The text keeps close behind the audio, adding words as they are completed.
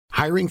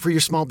Hiring for your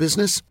small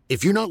business?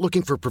 If you're not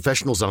looking for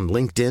professionals on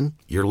LinkedIn,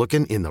 you're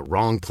looking in the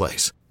wrong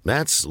place.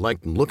 That's like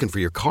looking for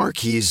your car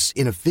keys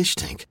in a fish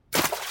tank.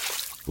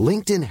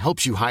 LinkedIn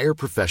helps you hire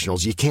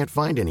professionals you can't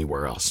find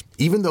anywhere else,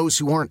 even those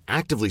who aren't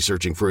actively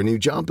searching for a new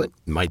job but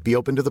might be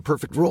open to the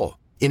perfect role.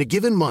 In a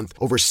given month,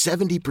 over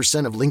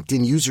 70% of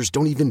LinkedIn users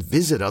don't even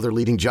visit other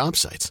leading job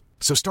sites.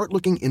 So start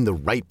looking in the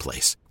right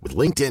place. With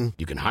LinkedIn,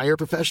 you can hire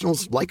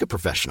professionals like a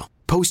professional.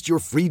 Post your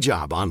free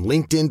job on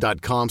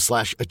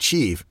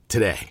linkedin.com/achieve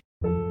today.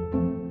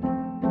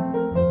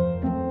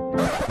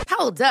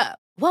 Hold up.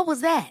 What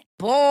was that?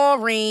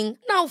 Boring.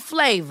 No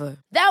flavor.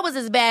 That was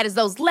as bad as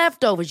those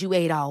leftovers you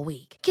ate all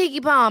week.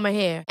 Keke Palmer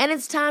here. And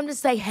it's time to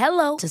say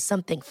hello to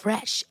something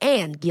fresh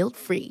and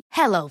guilt-free.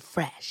 Hello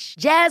Fresh.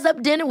 Jazz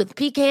up dinner with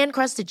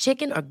pecan-crusted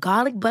chicken or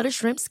garlic butter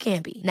shrimp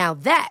scampi. Now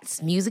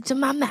that's music to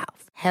my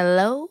mouth.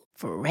 Hello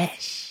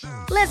Fresh.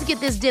 Let's get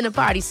this dinner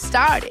party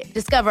started.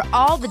 Discover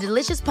all the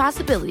delicious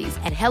possibilities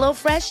at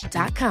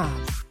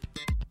hellofresh.com.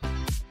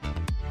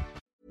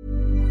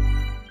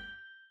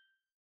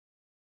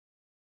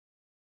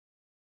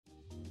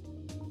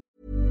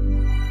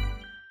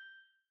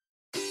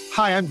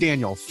 Hi, I'm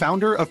Daniel,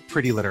 founder of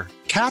Pretty Litter.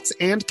 Cats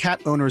and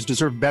cat owners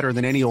deserve better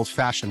than any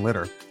old-fashioned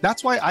litter.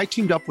 That's why I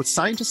teamed up with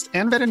scientists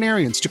and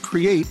veterinarians to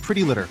create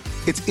Pretty Litter.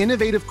 Its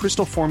innovative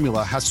crystal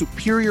formula has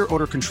superior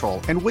odor control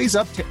and weighs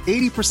up to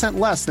 80%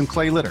 less than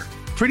clay litter.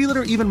 Pretty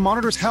Litter even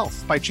monitors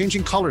health by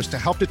changing colors to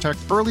help detect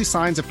early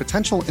signs of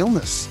potential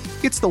illness.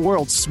 It's the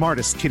world's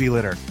smartest kitty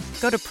litter.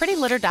 Go to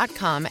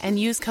prettylitter.com and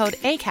use code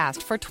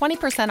ACAST for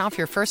 20% off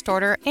your first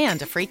order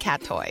and a free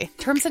cat toy.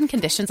 Terms and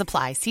conditions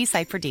apply. See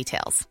site for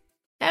details.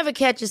 Ever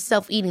catch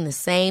yourself eating the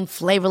same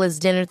flavorless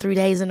dinner 3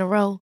 days in a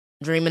row?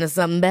 Dreaming of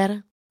something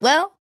better?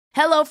 Well,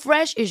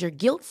 HelloFresh is your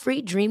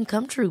guilt-free dream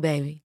come true,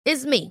 baby.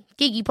 It's me,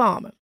 Keke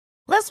Palmer.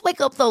 Let's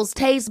wake up those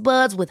taste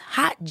buds with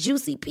hot,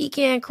 juicy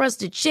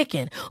pecan-crusted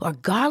chicken or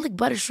garlic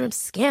butter shrimp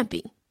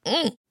scampi.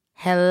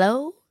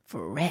 Hello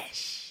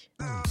Fresh.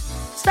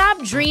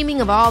 Stop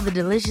dreaming of all the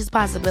delicious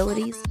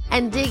possibilities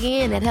and dig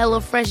in at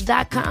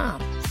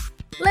HelloFresh.com.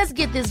 Let's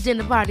get this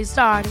dinner party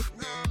started.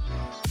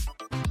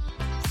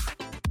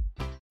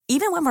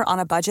 Even when we're on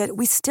a budget,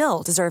 we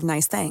still deserve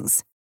nice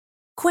things.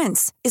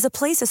 Quince is a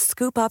place to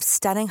scoop up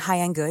stunning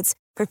high-end goods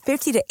for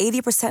 50 to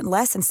 80%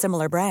 less than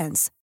similar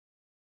brands.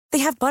 They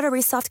have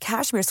buttery soft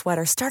cashmere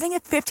sweaters starting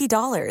at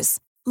 $50,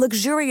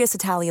 luxurious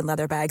Italian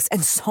leather bags,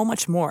 and so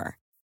much more.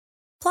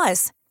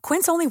 Plus,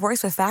 Quince only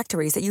works with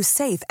factories that use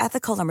safe,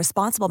 ethical, and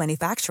responsible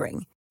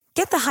manufacturing.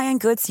 Get the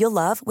high-end goods you'll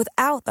love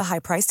without the high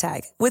price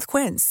tag with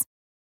Quince.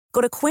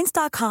 Go to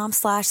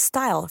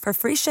quince.com/style for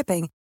free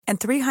shipping and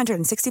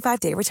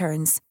 365-day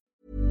returns.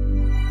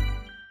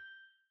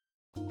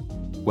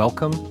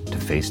 Welcome to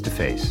Face to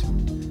Face.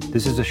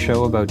 This is a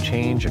show about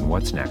change and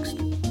what's next.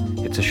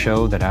 It's a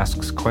show that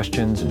asks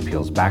questions and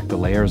peels back the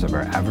layers of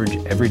our average,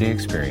 everyday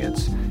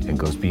experience and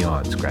goes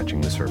beyond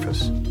scratching the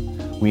surface.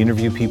 We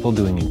interview people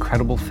doing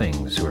incredible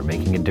things who are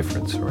making a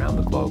difference around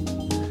the globe.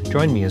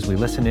 Join me as we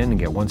listen in and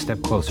get one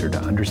step closer to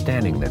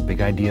understanding that big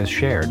ideas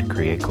shared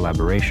create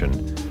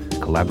collaboration.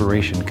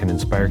 Collaboration can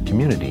inspire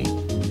community,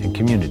 and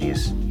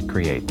communities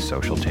create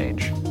social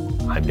change.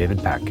 I'm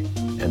David Peck,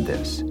 and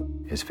this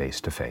is Face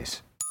to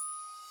Face.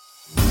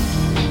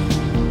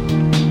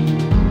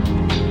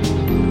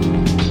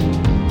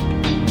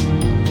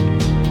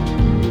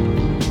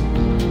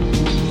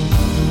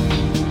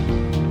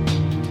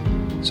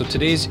 So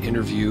today's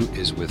interview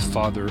is with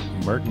Father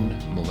Martin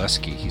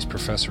Molesky. He's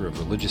professor of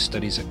religious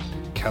studies at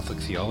Catholic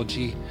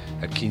theology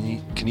at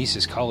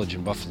Canisius College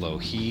in Buffalo.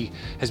 He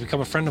has become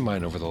a friend of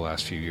mine over the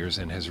last few years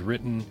and has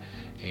co-written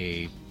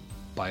a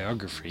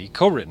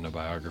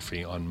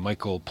biography on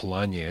Michael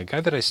Polanyi, a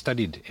guy that I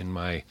studied in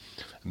my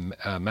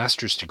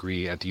master's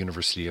degree at the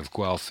University of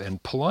Guelph.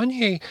 And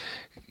Polanyi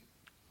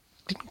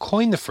didn't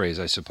coin the phrase,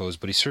 I suppose,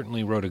 but he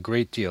certainly wrote a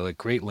great deal at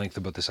great length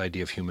about this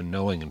idea of human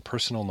knowing and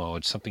personal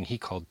knowledge, something he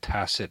called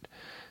tacit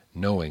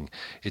knowing.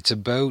 It's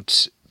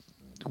about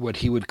what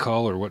he would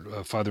call, or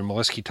what Father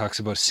Molesky talks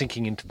about,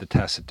 sinking into the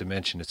tacit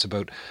dimension. It's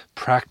about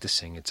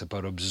practicing, it's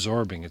about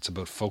absorbing, it's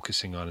about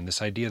focusing on, and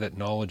this idea that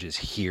knowledge is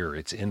here,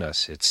 it's in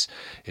us, it's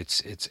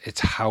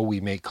how we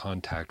make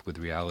contact with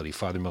reality.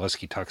 Father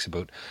Molesky talks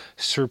about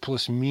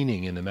surplus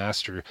meaning in the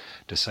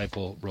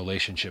master-disciple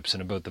relationships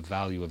and about the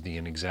value of the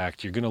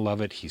inexact. You're going to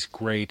love it. He's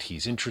great.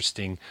 He's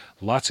interesting.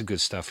 Lots of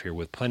good stuff here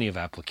with plenty of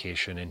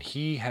application. And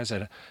he has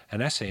an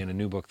essay in a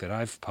new book that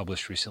I've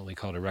published recently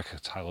called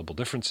Irreconcilable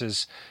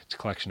Differences. It's a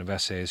collection of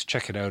essays.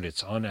 Check it out.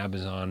 It's on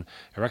Amazon.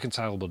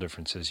 Irreconcilable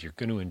Differences. You're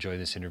going to enjoy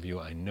this interview.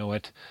 I know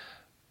it.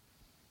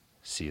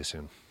 See you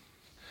soon.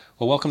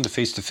 Well, welcome to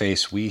Face to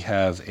Face. We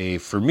have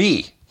for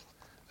me,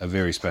 a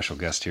very special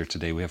guest here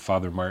today. We have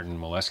Father Martin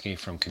Molesky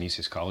from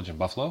Canisius College in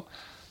Buffalo.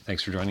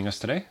 Thanks for joining us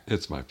today.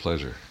 It's my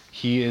pleasure.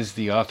 He is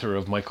the author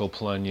of Michael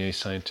Polanyi,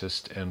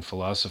 Scientist and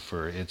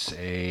Philosopher. It's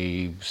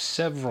a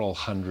several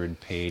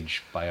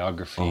hundred-page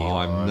biography. Oh,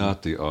 I'm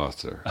not the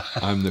author.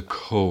 I'm the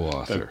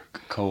co-author. The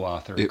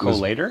co-author. It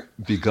Co-later?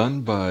 was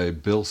begun by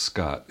Bill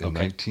Scott in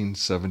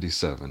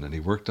 1977, and he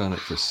worked on it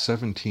for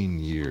 17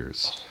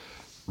 years.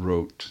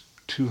 Wrote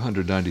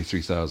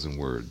 293,000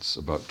 words,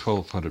 about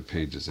 1,200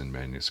 pages in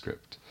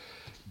manuscript.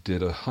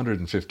 Did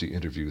 150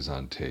 interviews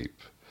on tape.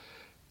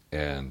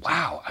 And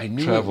wow, I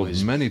knew traveled it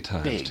was many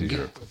times to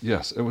Europe.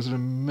 Yes, it was an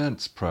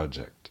immense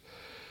project.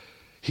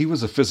 He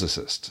was a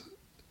physicist.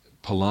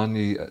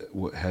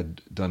 Polanyi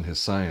had done his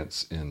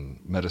science in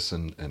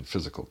medicine and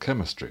physical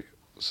chemistry.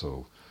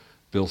 So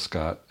Bill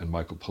Scott and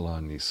Michael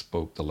Polanyi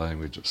spoke the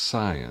language of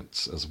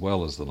science as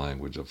well as the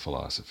language of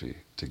philosophy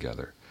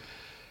together.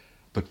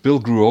 But Bill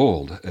grew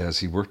old as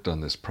he worked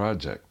on this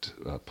project.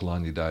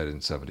 Polanyi died in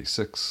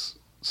 1976.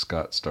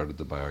 Scott started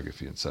the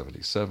biography in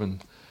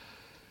 1977.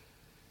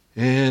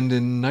 And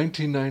in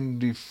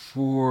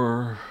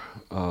 1994,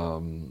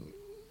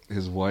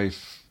 his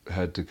wife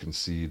had to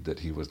concede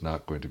that he was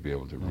not going to be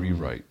able to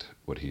rewrite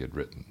what he had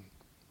written.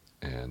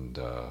 And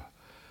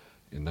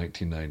in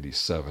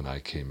 1997, I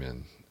came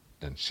in,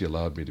 and she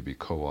allowed me to be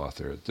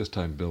co-author. At this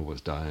time, Bill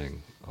was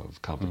dying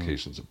of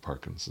complications of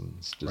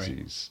Parkinson's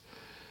disease.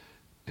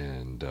 Right.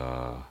 And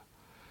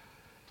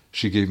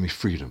she gave me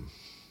freedom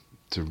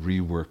to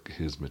rework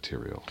his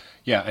material.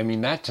 Yeah, I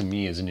mean, that to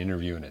me is an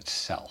interview in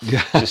itself.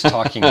 Yeah. Just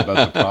talking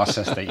about the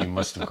process that you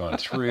must have gone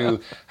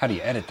through. How do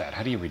you edit that?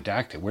 How do you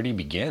redact it? Where do you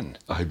begin?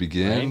 I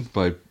began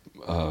by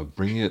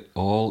bringing it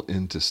all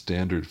into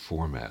standard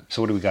format.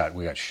 So what do we got?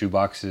 We got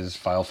shoeboxes,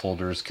 file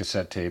folders,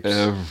 cassette tapes.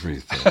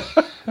 Everything.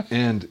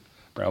 And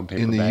brown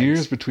paper in the bags.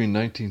 years between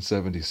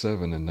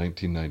 1977 and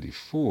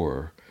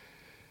 1994,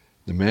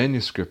 the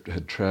manuscript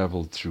had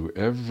traveled through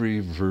every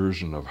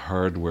version of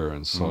hardware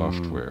and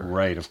software.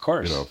 Right, of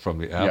course. You know, from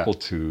the Apple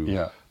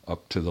II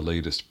up to the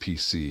latest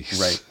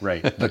PCs.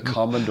 Right. The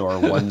Commodore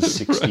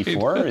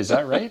 164, right. Is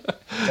that right?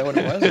 Is that what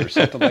it was, or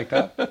something like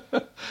that?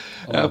 Oh,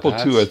 Apple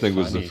II, I think,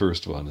 was the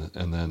first one,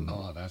 and then.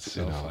 Oh, that's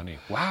so funny!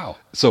 Wow.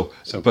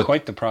 But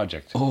quite the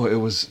project. Oh, it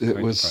was.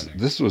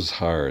 This was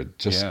hard.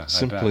 Just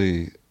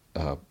simply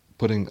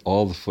putting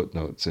all the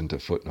footnotes into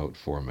footnote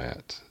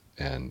format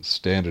and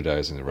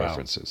standardizing the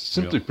references,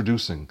 simply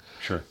producing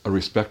a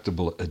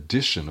respectable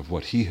edition of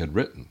what he had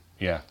written,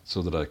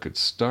 so that I could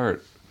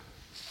start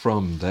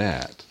from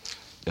that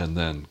and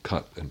then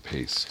cut and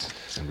paste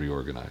and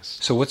reorganize.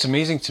 So what's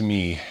amazing to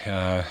me,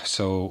 I've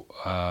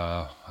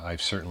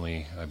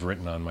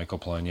written on Michael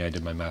Polanyi. I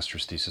did my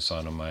master's thesis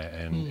on him,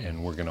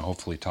 and we're going to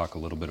hopefully talk a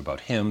little bit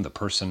about him, the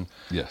person,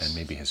 and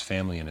maybe his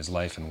family and his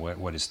life and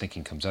what his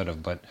thinking comes out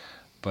of.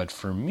 But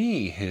for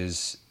me,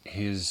 his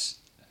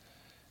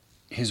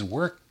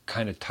work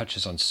kind of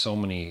touches on so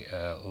many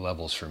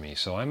levels for me.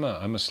 So I'm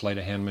a sleight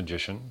of hand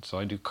magician, so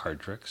I do card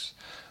tricks.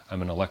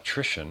 I'm an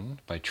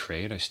electrician by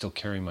trade. I still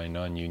carry my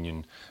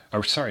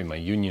my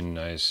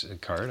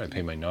unionized card. I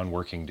pay my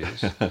non-working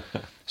dues.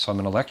 So I'm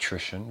an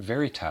electrician,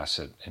 very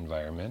tacit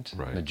environment.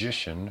 Right.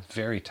 Magician,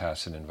 very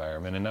tacit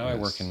environment. And now I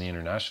work in the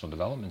international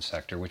development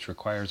sector, which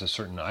requires a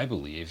certain, I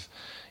believe,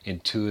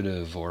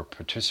 intuitive or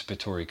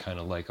participatory kind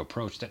of like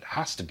approach that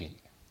has to be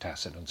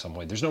tacit in some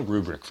way. There's no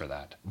rubric for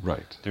that.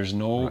 Right. There's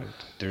no,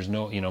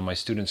 my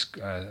students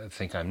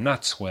think I'm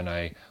nuts when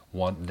I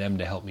want them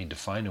to help me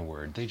define a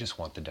word. They just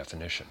want the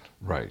definition.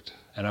 Right.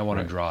 And I want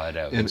to draw it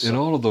out. In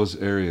all of those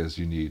areas,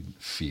 you need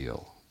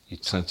feel,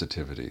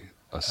 sensitivity,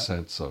 a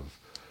sense of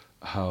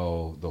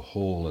how the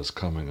whole is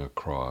coming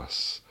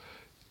across,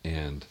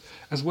 and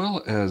as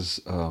well as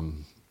a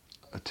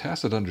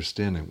tacit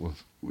understanding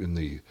in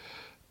the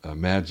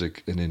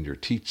magic and in your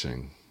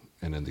teaching,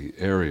 and in the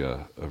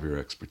area of your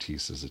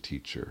expertise as a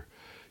teacher,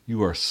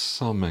 you are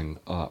summing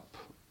up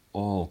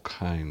all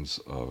kinds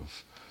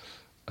of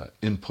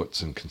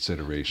inputs and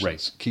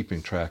considerations,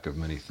 keeping track of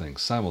many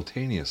things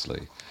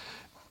simultaneously,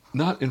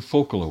 not in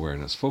focal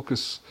awareness.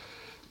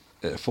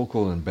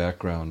 Focal and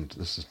background,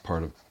 this is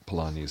part of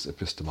Polanyi's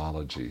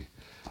epistemology,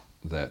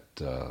 that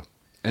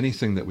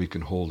anything that we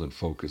can hold in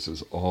focus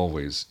is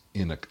always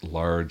in a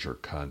larger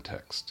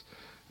context.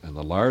 And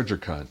the larger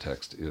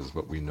context is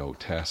what we know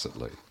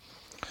tacitly.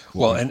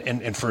 Well,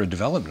 and for a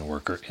development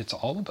worker, it's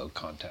all about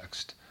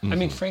context. I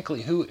mean,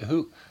 frankly,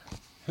 who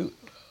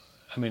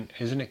I mean,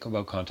 isn't it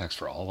about context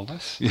for all of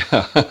us?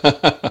 Yeah.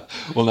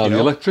 Well, now, the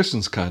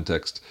electrician's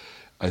context,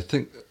 I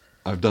think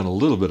I've done a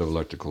little bit of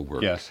electrical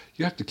work. Yes.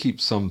 You have to keep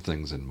some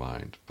things in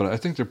mind, but I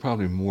think there are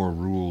probably more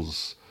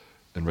rules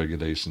and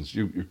regulations.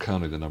 You're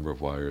counting the number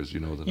of wires, the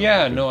number of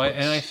inputs.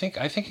 And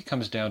I think it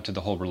comes down to the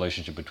whole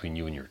relationship between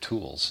you and your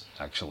tools,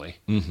 actually.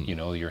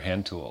 Your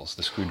hand tools,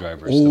 the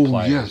screwdrivers, the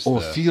pliers. Oh,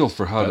 yes. Feel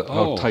for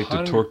how tight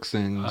to torque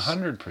things.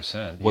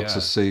 100%. What's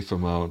a safe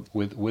amount?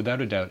 Without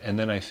a doubt. And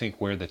then I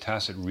think where the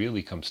tacit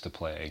really comes to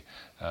play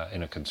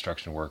in a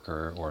construction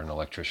worker or an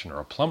electrician or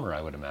a plumber,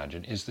 I would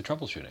imagine, is the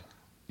troubleshooting.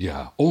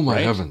 Yeah. Oh, my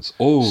Right? heavens.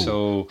 Oh,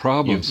 So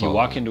problem you solving.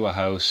 walk into a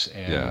house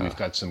and Yeah. we've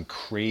got some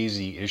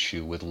crazy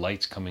issue with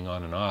lights coming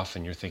on and off,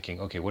 and you're thinking,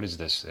 okay, what is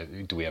this?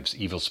 Do we have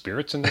evil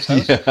spirits in this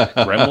house?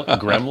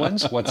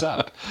 Gremlins? What's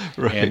up?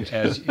 Right.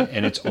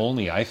 And it's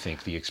only, I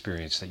think, the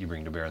experience that you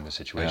bring to bear in the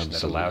situation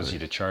that allows Absolutely. you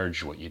to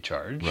charge what you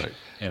charge, Right.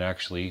 and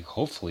actually,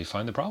 hopefully,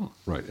 find the problem.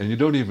 Right. And you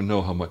don't even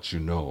know how much you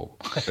know.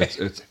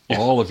 It's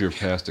all of your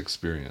past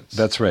experience.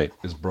 That's right.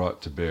 Is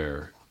brought to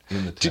bear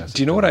in the Do tacit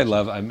you know what I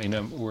dimension. love? I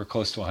mean, we're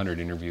close to 100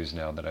 interviews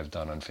now that I've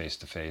done on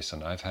face-to-face,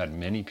 and I've had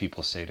many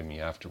people say to me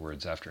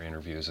afterwards, after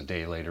interviews, a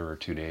day later or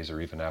 2 days, or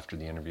even after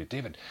the interview,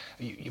 David,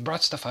 you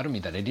brought stuff out of me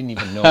that I didn't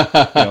even know.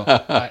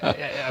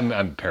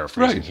 I'm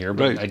paraphrasing Right, here,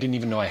 but right. I didn't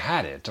even know I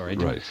had it, or I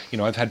didn't. Right.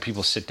 I've had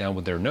people sit down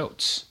with their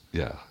notes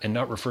Yeah. and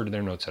not refer to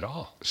their notes at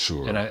all.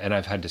 Sure. And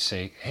I've had to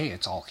say, hey,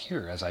 it's all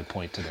here, as I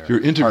point to their. Your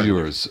part of it.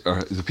 interviewers,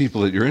 are the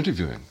people that you're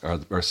interviewing,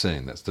 are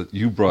saying this, that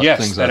you brought Yes,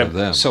 things that out of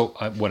them. So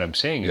what I'm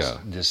saying is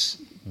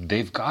Yeah.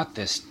 they've got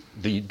this.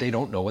 They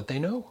don't know what they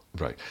know.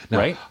 Right. Now,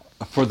 Right?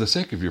 for the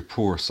sake of your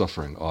poor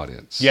suffering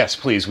audience, Yes,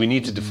 please. We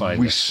need to define.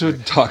 we this.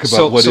 should talk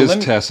about what is let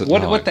me- tacit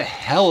What knowing. the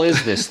hell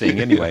is this thing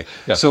anyway?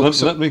 Yeah. So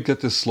let me get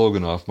this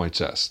slogan off my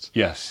chest.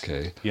 yes.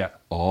 Okay. Yeah.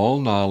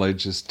 All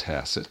knowledge is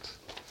tacit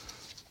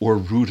or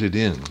rooted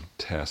in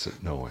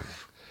tacit knowing.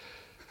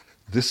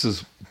 This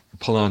is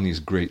Polanyi's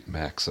great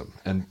maxim.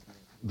 And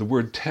the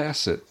word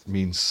tacit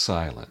means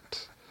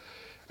silent.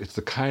 It's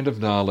the kind of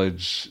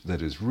knowledge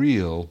that is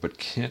real but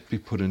can't be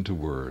put into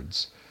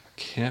words,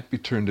 can't be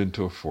turned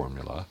into a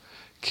formula,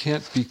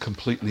 can't be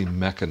completely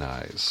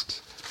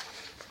mechanized.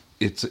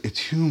 It's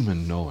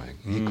human knowing.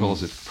 He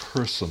calls it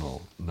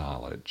personal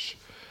knowledge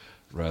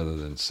rather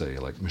than, say,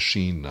 like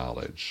machine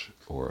knowledge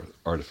or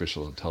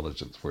artificial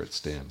intelligence where it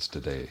stands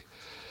today.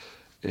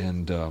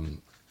 And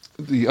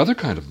the other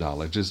kind of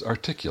knowledge is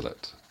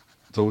articulate.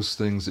 Those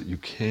things that you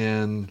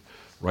can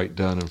write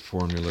down in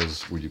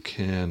formulas, where you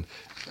can,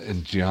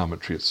 in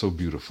geometry, it's so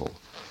beautiful.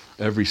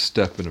 Every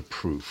step in a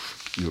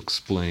proof, you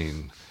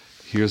explain,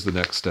 here's the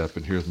next step,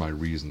 and here's my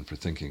reason for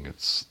thinking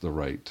it's the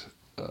right,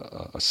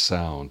 a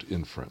sound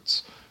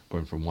inference,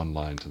 going from one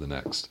line to the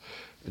next.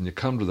 And you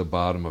come to the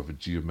bottom of a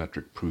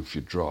geometric proof,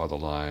 you draw the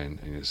line,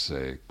 and you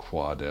say,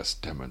 quod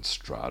est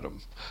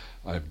demonstratum.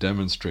 I've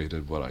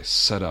demonstrated what I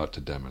set out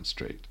to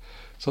demonstrate.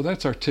 So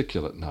that's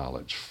articulate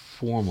knowledge,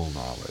 formal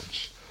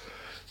knowledge.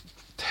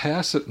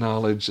 Tacit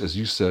knowledge, as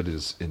you said,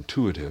 is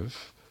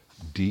intuitive,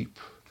 deep,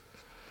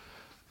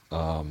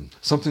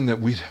 something that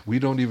we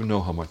don't even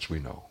know how much we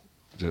know,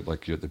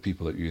 like the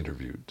people that you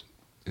interviewed.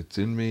 It's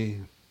in me,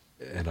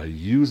 and I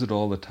use it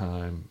all the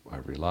time. I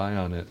rely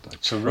on it. I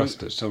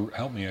trust it. So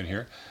help me out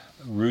here.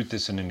 Root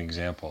this in an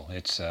example.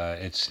 It's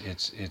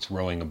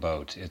rowing a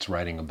boat. It's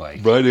riding a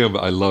bike.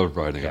 I love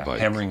riding a bike.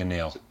 Hammering a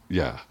nail.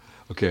 Yeah.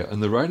 Okay,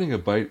 and the riding a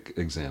bike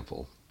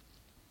example,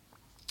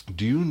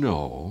 do you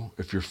know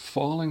if you're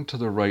falling to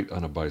the right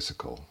on a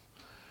bicycle,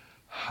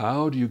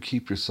 how do you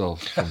keep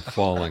yourself from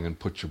falling and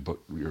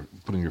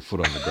putting your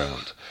foot on the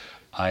ground?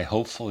 I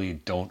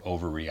hopefully don't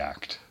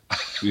overreact.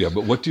 Yeah,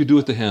 but what do you do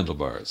with the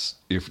handlebars?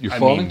 If you're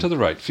falling to the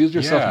right, feel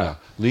yourself now.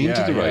 Lean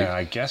to the right. Yeah,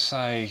 I guess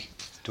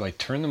do I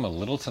turn them a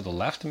little to the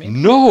left maybe?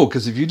 No,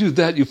 because if you do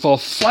that, you fall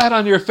flat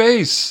on your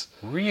face.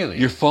 Really?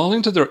 You're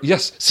falling to the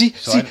yes. See,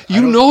 I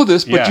you don't- know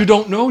this, but yeah. you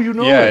don't know you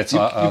know Yeah, it. it's you,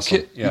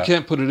 awesome. you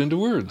can't put it into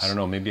words. I don't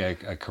know. Maybe I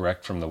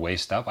correct from the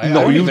waist up. No, I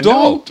don't you even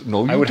don't.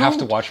 know. No, I you would have to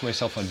don't. watch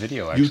myself on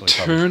video. Actually, You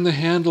turn the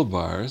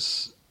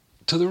handlebars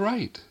to the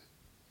right,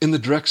 in the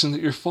direction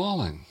that you're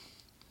falling.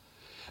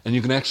 And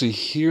you can actually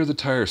hear the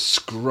tire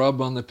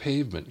scrub on the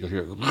pavement. You'll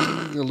hear it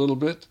a little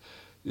bit,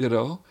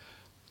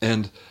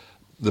 and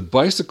the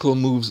bicycle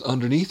moves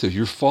underneath you.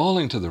 You're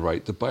falling to the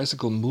right. The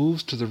bicycle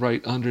moves to the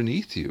right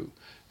underneath you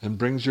and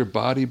brings your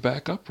body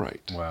back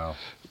upright. Wow.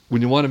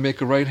 When you want to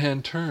make a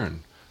right-hand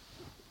turn,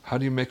 how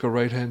do you make a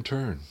right-hand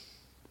turn?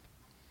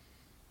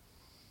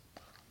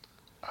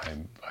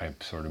 I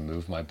sort of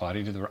move my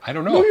body to the right. I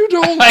don't know. No, you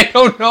don't. I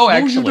don't know, No,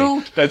 you actually.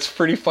 don't. That's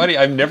pretty funny.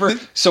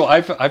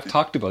 I've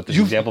talked about this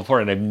example before,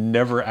 and I've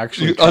never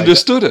actually You tried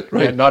understood it,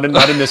 right? Yeah, not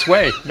in this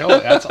way. No,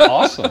 that's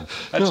awesome.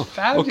 That's No.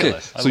 fabulous. Okay, I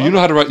so love you know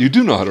it. how to ride. You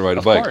do know how to ride a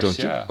Of bike, course, don't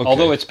you? yeah. Okay.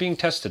 Although it's being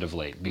tested of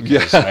late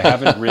because I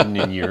haven't ridden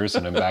in years,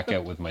 and I'm back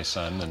out with my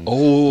son and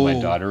my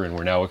daughter, and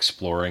we're now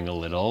exploring a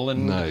little.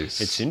 And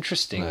Nice. it's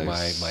interesting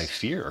Nice. my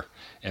fear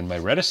and my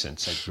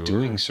reticence at Sure.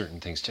 doing certain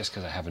things just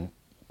because I haven't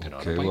been on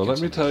a Okay, bike. well, in let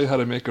so me many tell you how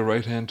to make a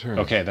right-hand turn.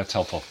 Okay, that's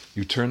helpful.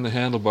 You turn the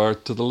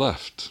handlebar to the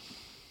left.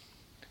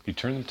 You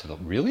turn them to the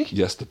really?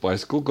 Yes, the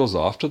bicycle goes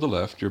off to the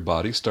left. Your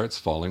body starts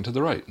falling to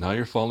the right. Now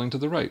you're falling to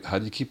the right. How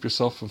do you keep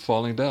yourself from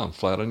falling down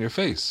flat on your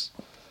face?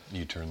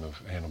 You turn the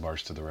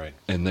handlebars to the right.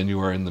 And then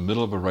you are in the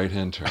middle of a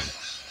right-hand turn.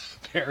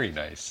 Very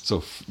nice.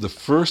 So the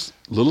first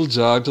little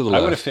jog to the I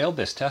left. would have failed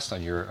this test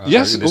on your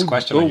Yes, this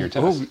question on your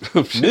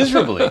test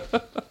miserably.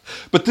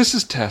 But this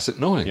is tacit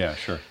knowing. Yeah,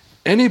 sure.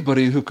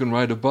 Anybody who can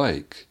ride a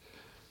bike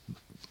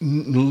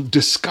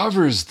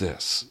discovers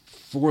this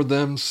for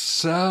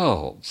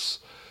themselves.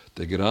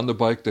 They get on the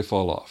bike, they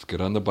fall off. Get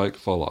on the bike,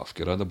 fall off.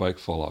 Get on the bike,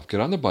 fall off. Get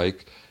on the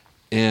bike,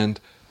 and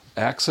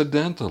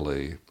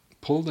accidentally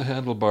pull the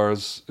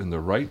handlebars in the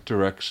right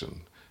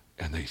direction,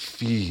 and they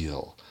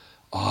feel,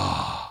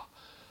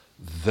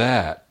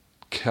 that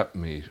kept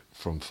me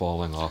from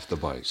falling off the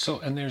bike. So,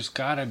 and there's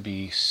got to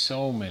be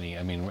so many,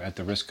 I mean, at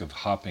the risk of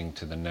hopping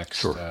to the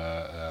next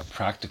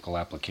practical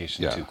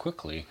application too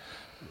quickly,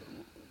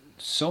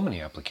 so many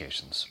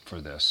applications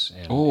for this.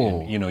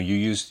 And, you know, you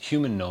used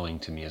human knowing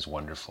to me is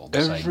wonderful.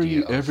 This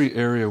idea of, every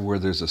area where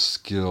there's a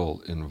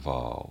skill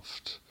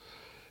involved,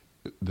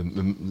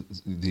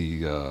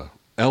 the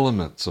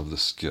elements of the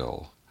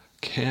skill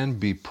can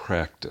be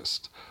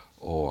practiced.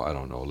 I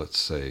don't know, let's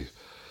say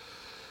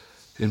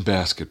in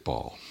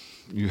basketball,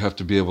 you have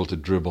to be able to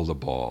dribble the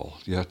ball.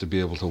 You have to be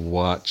able to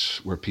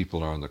watch where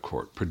people are on the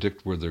court,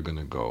 predict where they're going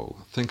to go,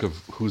 think of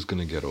who's going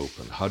to get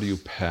open. How do you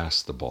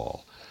pass the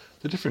ball?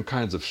 The different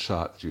kinds of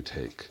shots you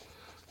take,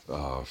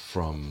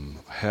 from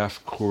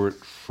half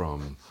court,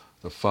 from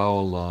the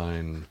foul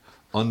line,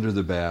 under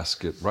the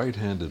basket,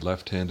 right-handed,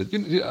 left-handed.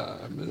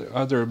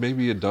 Are there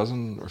maybe a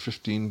dozen or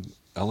 15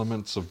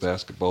 elements of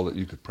basketball that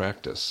you could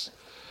practice?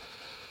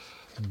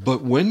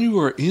 But when you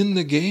are in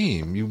the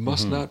game, you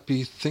must not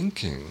be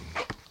thinking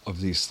of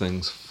these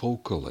things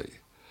focally.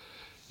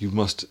 You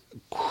must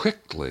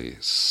quickly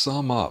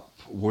sum up,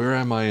 where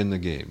am I in the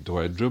game? Do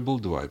I dribble?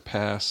 Do I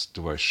pass?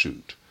 Do I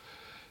shoot?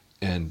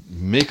 And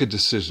make a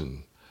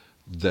decision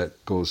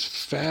that goes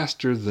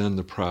faster than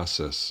the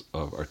process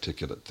of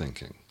articulate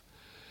thinking.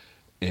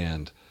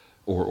 And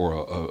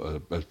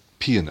or a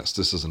pianist.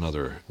 This is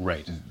another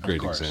great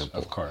example.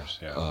 Of course,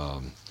 yeah.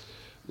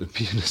 The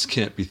pianist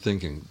can't be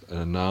thinking,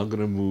 now I'm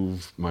going to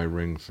move my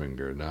ring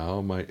finger,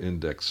 now my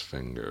index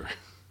finger.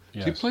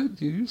 Yes. Do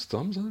you use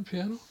thumbs on the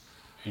piano?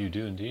 You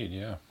do indeed,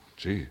 yeah.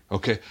 Gee,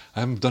 okay.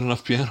 I haven't done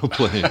enough piano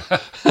playing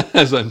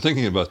as I'm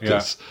thinking about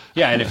this.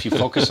 Yeah, and if you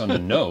focus on the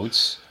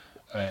notes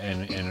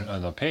and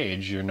on the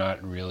page, you're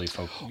not really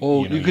focused.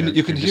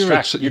 You can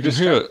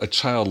hear a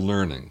child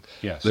learning.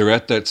 Yes. They're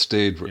at that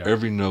stage where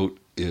every note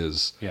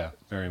is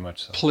very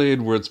much so.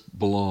 Played where it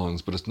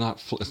belongs, but it's not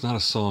a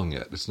song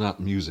yet. It's not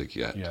music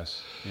yet.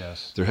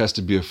 Yes. There has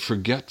to be a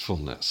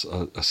forgetfulness,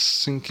 a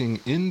sinking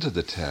into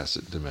the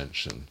tacit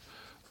dimension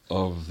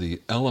of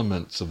the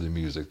elements of the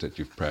music that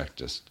you've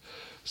practiced,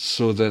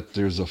 so that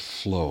there's a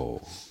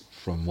flow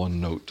from one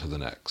note to the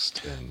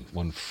next, and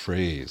one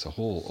phrase, a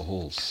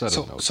whole set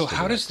of notes. So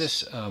how does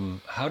this?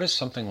 How does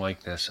something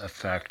like this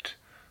affect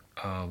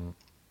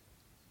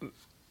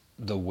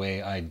the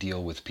way I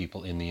deal with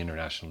people in the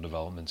international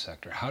development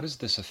sector? How does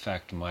this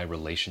affect my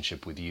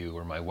relationship with you,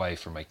 or my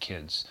wife, or my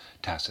kids,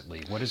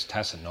 tacitly? What does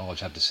tacit knowledge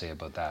have to say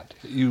about that,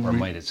 or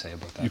might it say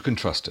about that? You can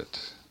trust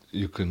it.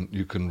 You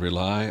can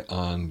rely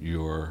on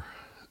your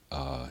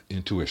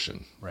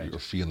intuition, your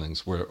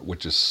feelings,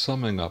 which is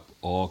summing up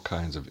all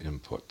kinds of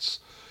inputs.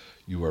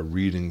 You are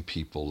reading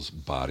people's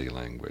body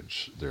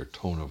language, their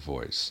tone of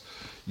voice.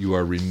 You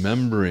are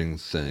remembering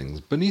things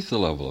beneath the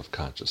level of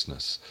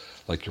consciousness,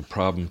 like your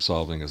problem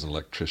solving as an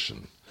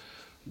electrician.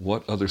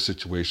 What other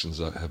situations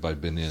have I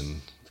been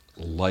in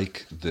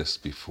like this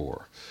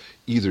before?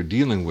 Either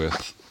dealing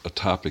with a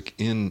topic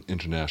in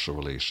international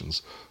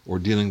relations, or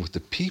dealing with the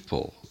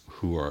people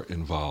who are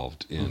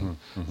involved in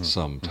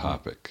some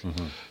topic.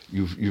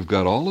 You've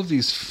got all of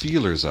these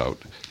feelers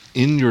out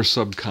in your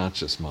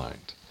subconscious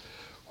mind,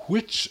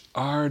 which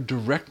are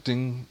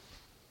directing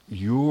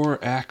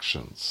your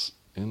actions.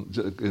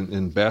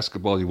 In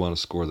basketball, you want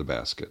to score the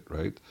basket,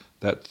 right?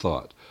 That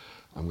thought,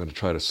 I'm going to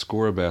try to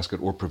score a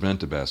basket or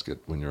prevent a basket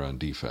when you're on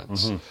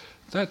defense.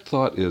 That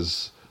thought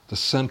is the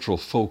central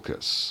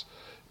focus,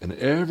 and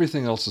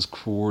everything else is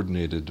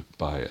coordinated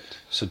by it.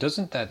 So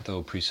doesn't that,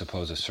 though,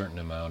 presuppose a certain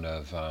amount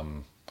of,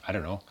 I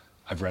don't know,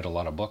 I've read a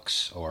lot of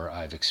books, or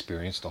I've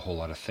experienced a whole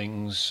lot of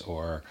things,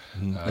 or...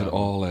 it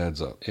all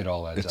adds up. It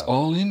all adds up. It's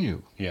all in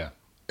you. Yeah.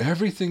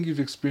 Everything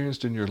you've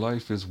experienced in your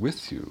life is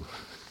with you.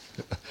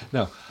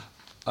 Now,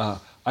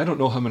 I don't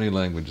know how many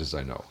languages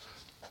I know.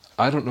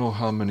 I don't know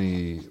how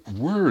many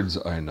words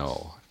I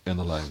know in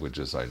the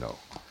languages I know.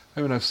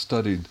 I mean, I've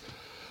studied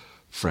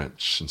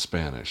French and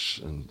Spanish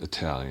and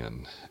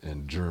Italian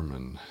and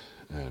German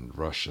and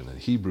Russian and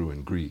Hebrew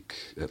and Greek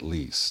at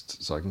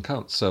least. So I can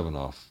count 7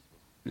 off.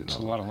 It's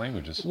a lot of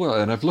languages. Well,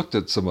 and I've looked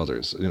at some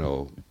others, a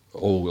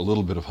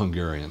little bit of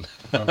Hungarian.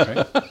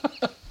 Okay.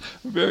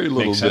 Very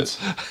little Makes bit.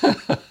 Sense.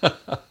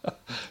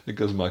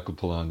 Because Michael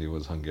Polanyi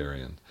was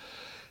Hungarian.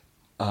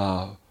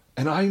 And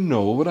I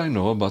know what I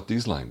know about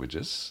these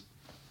languages,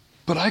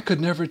 but I could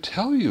never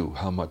tell you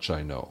how much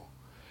I know.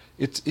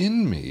 It's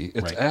in me,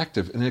 it's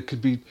active, and it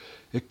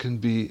can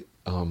be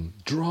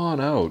drawn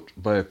out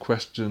by a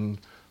question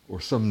or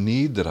some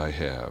need that I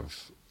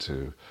have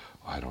to,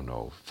 I don't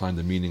know, find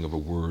the meaning of a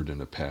word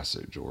in a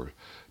passage, or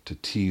to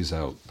tease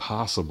out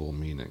possible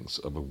meanings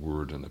of a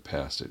word in a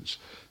passage.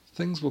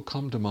 Things will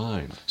come to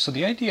mind. So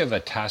the idea of a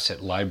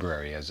tacit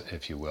library, as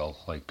if you will,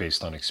 like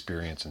based on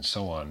experience and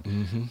so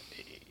on,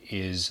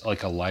 is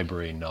like a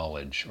library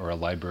knowledge or a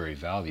library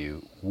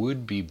value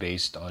would be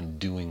based on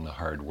doing the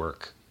hard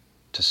work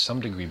to some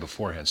degree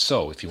beforehand.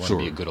 So if you want Sure.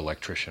 to be a good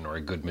electrician or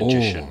a good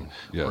magician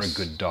or a yes.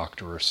 good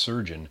doctor or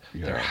surgeon,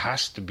 Yeah. there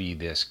has to be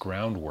this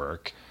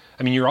groundwork.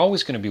 I mean, you're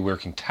always going to be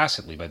working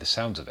tacitly by the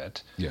sounds of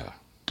it, Yeah.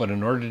 but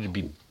in order to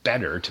be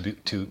better,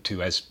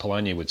 to as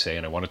Polanyi would say,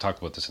 and I want to talk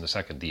about this in a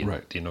second,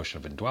 the notion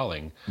of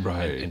indwelling,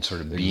 Right. and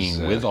sort of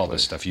being with all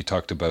this Exactly. stuff. You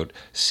talked about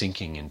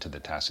sinking into the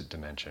tacit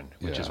dimension,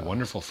 which is a Yeah.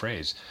 wonderful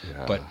phrase.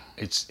 Yeah. But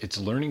it's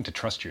learning to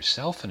trust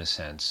yourself in a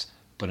sense.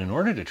 But in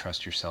order to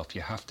trust yourself,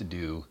 you have to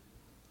do,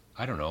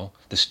 I don't know,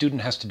 the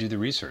student has to do the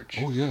research.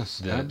 Oh, yes,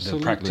 The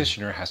absolutely.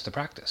 practitioner has to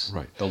practice.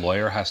 Right. The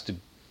lawyer has to.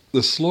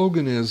 The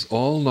slogan is,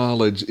 all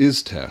knowledge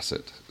is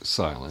tacit,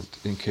 silent,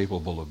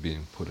 incapable of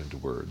being put into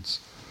words,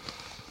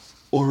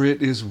 or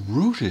it is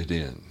rooted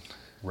in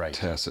Right.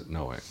 tacit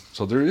knowing.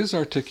 So there is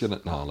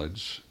articulate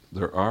knowledge,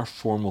 there are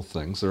formal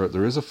things,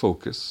 there is a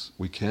focus,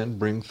 we can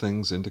bring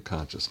things into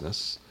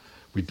consciousness,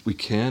 we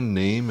can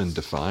name and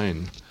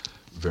define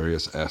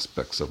various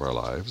aspects of our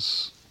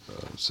lives,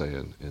 say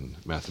in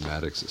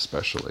mathematics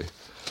especially.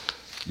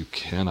 You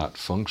cannot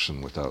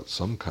function without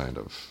some kind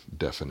of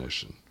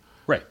definition.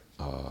 Right.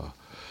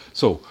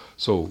 So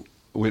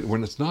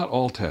when it's not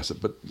all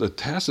tacit, but the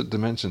tacit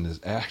dimension is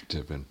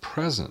active and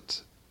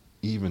present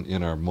even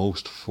in our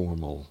most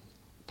formal,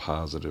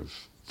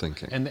 positive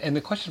thinking. And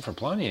the question for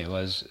Polanyi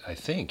was, I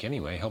think,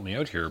 anyway, help me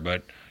out here,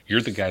 but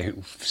you're the guy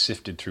who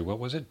sifted through, what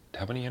was it?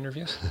 How many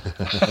interviews?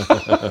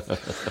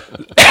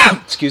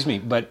 Excuse me,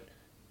 but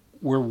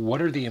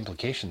what are the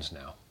implications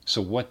now?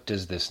 So what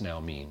does this now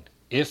mean?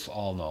 If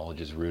all knowledge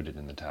is rooted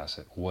in the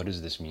tacit, what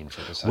does this mean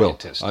for the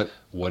scientist?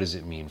 What does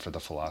it mean for the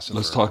philosopher?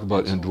 Let's talk about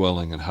and so on?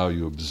 indwelling and how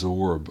you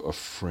absorb a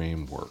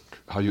framework,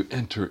 how you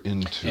enter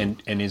into...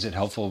 And is it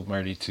helpful,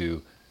 Marty,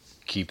 to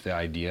keep the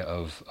idea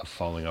of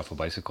falling off a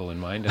bicycle in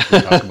mind as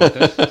we talk about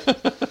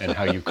this, and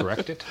how you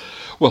correct it?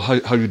 Well,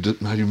 how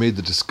you made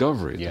the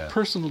discovery, Yeah. the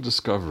personal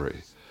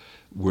discovery,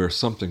 where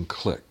something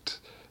clicked,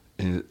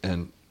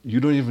 and you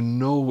don't even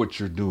know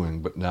what you're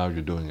doing, but now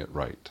you're doing it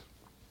right.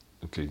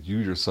 Okay, you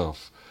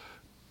yourself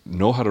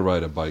know how to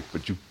ride a bike,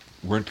 but you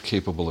weren't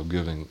capable of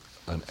giving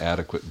an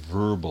adequate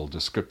verbal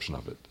description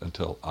of it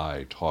until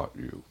I taught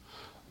you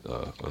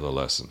the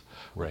lesson.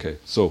 Right. Okay,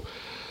 so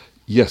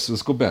yes,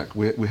 let's go back.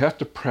 We have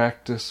to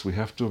practice, we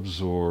have to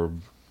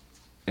absorb,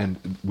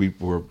 and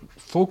we're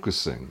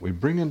focusing. We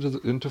bring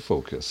into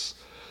focus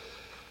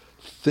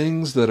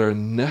things that are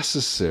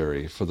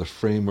necessary for the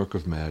framework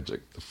of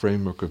magic, the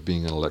framework of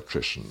being an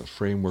electrician, the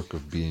framework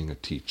of being a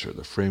teacher,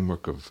 the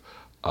framework of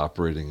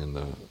operating in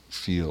the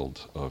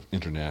field of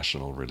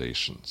international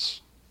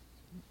relations.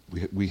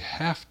 We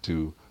have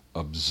to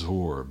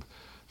absorb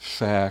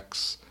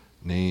facts,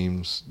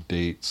 names,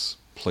 dates,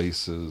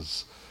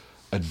 places,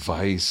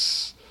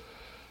 advice,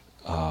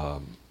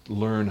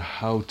 learn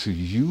how to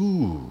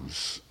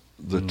use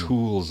the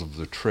tools of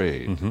the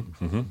trade.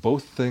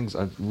 Both things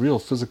are real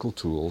physical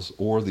tools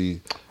or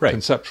the Right.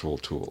 conceptual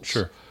tools.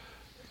 Sure.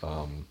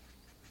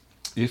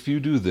 If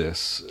you do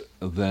this,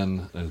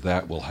 then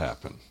that will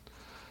happen.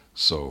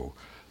 So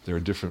there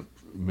are different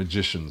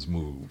magician's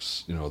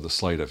moves, the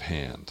sleight of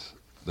hand,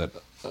 that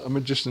a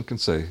magician can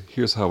say,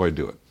 here's how I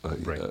do it.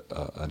 Right.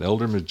 An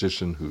elder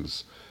magician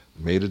who's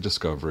made a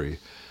discovery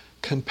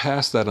can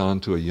pass that on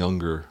to a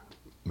younger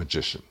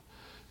magician.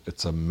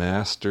 It's a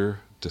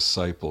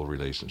master-disciple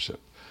relationship.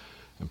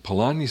 And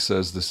Polanyi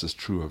says this is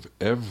true of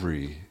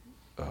every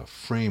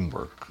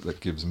framework that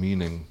gives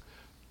meaning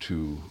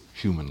to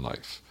human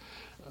life,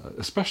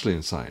 especially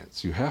in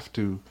science. You have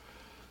to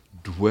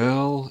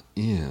dwell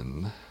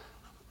in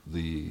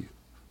the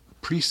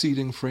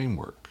preceding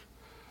framework,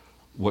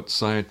 what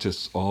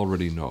scientists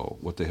already know,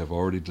 what they have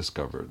already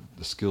discovered,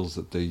 the skills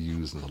that they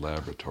use in the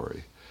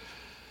laboratory,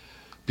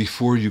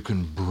 before you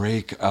can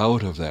break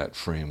out of that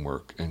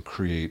framework and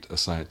create a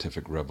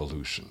scientific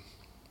revolution.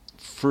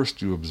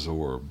 First, you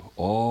absorb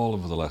all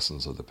of the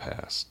lessons of the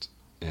past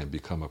and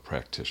become a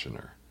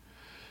practitioner.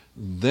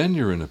 Then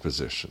you're in a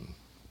position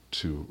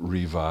to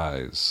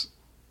revise,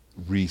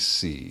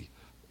 re-see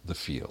the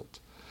field.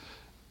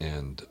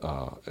 And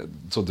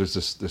so there's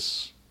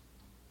this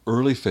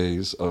early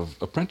phase of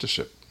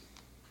apprenticeship,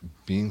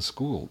 being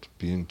schooled,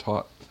 being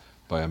taught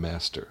by a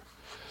master.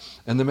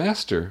 And the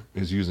master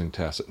is using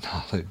tacit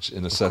knowledge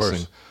in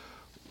assessing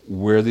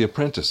where the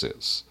apprentice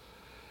is,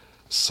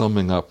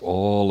 summing up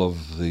all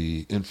of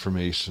the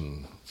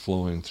information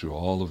flowing through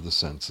all of the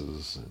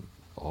senses, and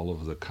all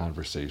of the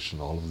conversation,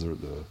 all of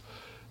the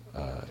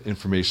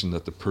information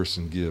that the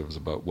person gives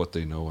about what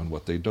they know and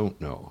what they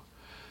don't know,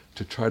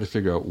 to try to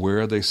figure out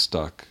where are they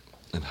stuck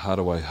and how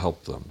do I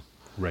help them,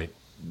 Right.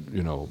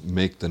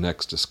 make the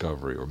next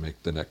discovery or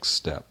make the next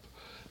step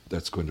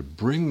that's going to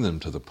bring them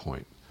to the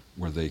point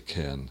where they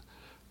can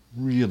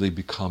really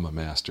become a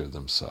master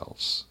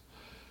themselves.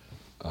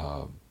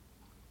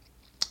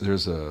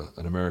 There's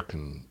an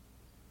American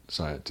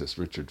scientist,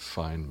 Richard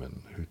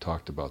Feynman, who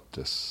talked about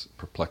this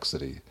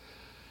perplexity.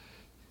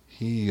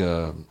 He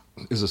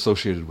is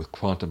associated with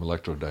quantum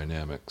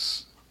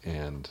electrodynamics,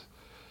 and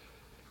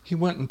he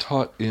went and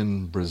taught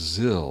in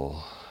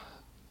Brazil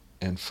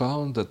and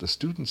found that the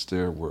students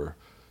there were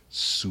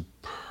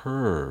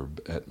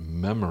superb at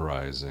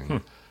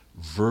memorizing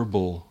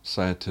verbal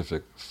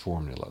scientific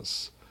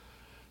formulas,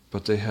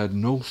 but they had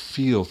no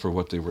feel for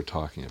what they were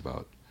talking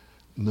about,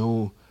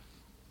 no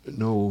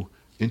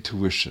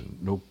intuition,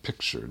 no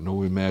picture,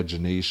 no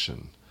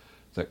imagination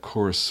that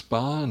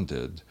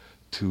corresponded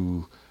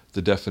to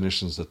the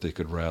definitions that they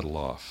could rattle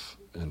off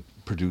and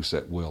produce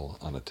at will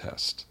on a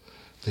test.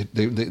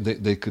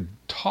 They could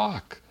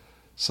talk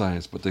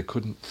science, but they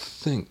couldn't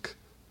think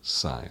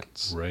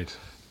science. Right.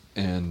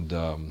 And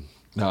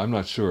now I'm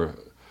not sure,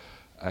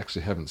 I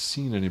actually haven't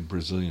seen any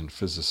Brazilian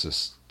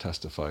physicists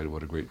testify to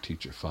what a great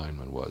teacher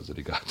Feynman was, that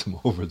he got them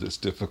over this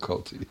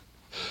difficulty.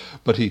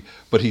 But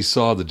he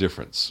saw the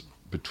difference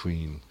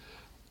between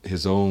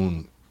his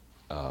own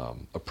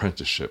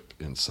apprenticeship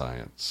in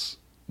science,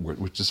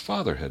 which his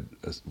father had,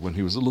 when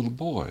he was a little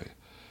boy,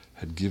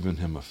 had given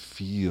him a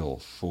feel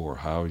for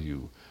how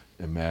you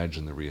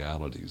imagine the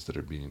realities that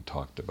are being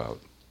talked about.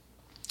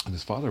 And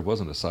his father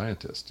wasn't a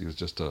scientist. He was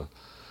just a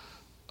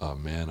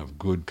man of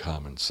good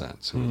common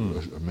sense, a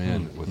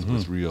man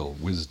with real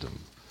wisdom.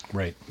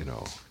 Right.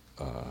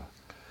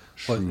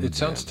 Well, it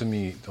sounds to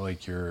me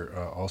like you're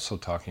also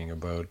talking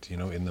about,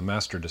 in the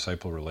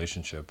master-disciple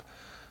relationship,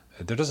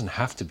 there doesn't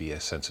have to be a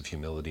sense of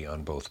humility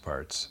on both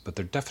parts, but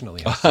there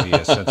definitely has to be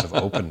a sense of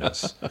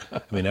openness.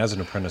 I mean, as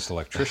an apprentice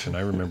electrician,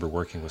 I remember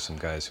working with some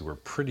guys who were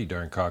pretty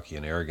darn cocky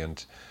and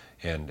arrogant,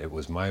 and it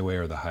was my way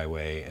or the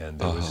highway, and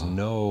there was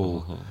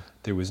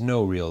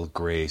no real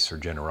grace or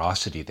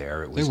generosity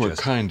there. It was they were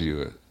kind to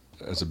you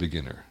as a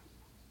beginner.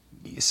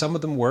 Some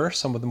of them were,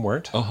 some of them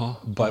weren't.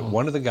 But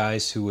one of the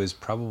guys who was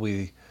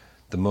probably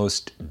the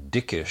most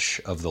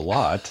dickish of the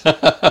lot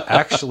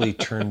actually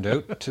turned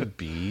out to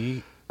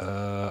be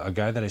a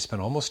guy that I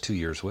spent almost 2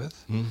 years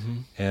with.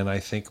 And I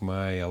think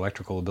my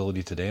electrical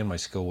ability today and my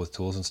skill with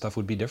tools and stuff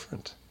would be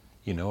different.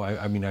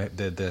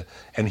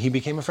 And he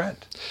became a friend,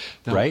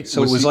 now, right?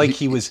 So it was like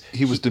he was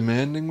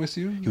demanding with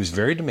you? He was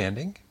very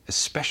demanding,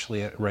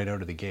 especially right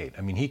out of the gate.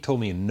 I mean, he told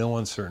me in no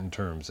uncertain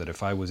terms that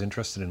if I was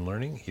interested in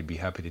learning, he'd be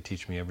happy to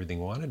teach me everything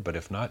he wanted, but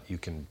if not, you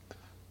can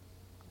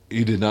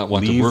He did not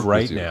want leave to work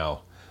right with you.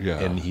 now. Yeah.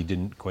 And he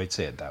didn't quite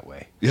say it that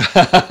way. And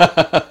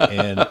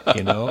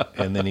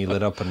then he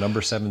lit up a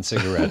number 7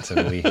 cigarette,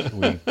 and we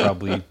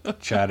probably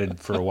chatted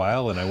for a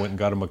while, and I went and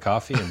got him a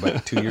coffee, and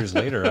about 2 years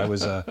later, I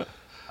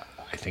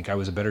think I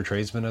was a better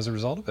tradesman as a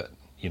result of it.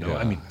 I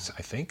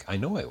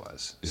know I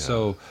was.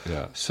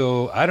 Yeah.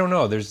 So I don't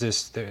know. There's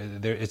this.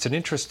 It's an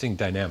interesting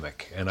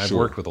dynamic, and I've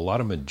worked with a lot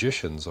of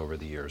magicians over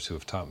the years who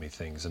have taught me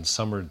things, and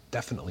some are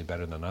definitely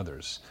better than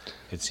others.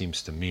 It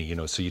seems to me.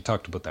 So you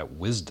talked about that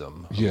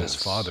wisdom of this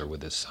father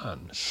with his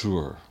son.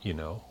 Sure.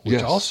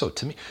 Which also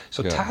to me.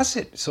 So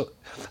tacit. So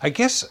I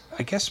guess,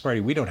 Marty,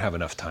 we don't have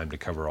enough time to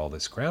cover all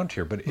this ground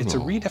here, but it's a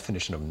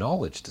redefinition of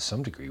knowledge to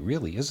some degree,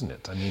 really, isn't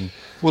it? I mean.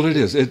 Well, it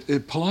is.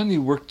 Polanyi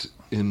worked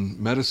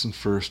in medicine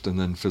first and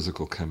then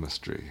physical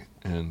chemistry.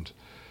 And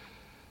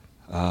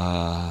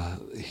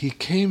he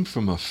came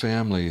from a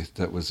family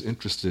that was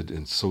interested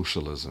in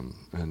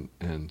socialism,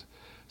 and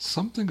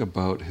something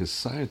about his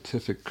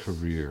scientific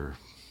career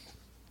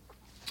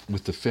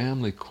with the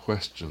family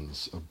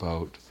questions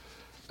about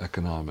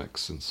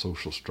economics and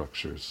social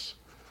structures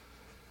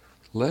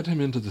led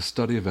him into the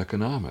study of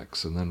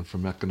economics, and then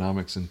from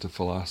economics into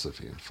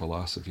philosophy, and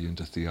philosophy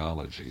into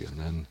theology, and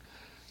then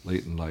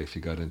late in life he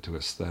got into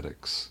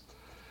aesthetics.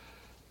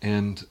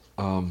 And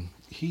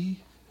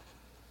he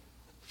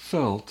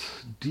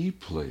felt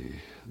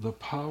deeply the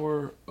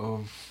power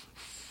of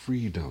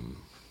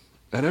freedom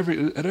at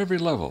every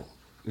level.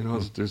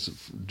 There's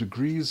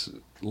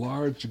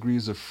large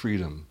degrees of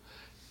freedom,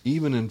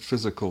 even in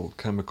physical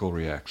chemical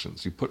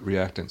reactions. You put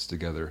reactants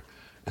together,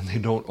 and they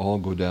don't all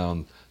go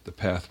down the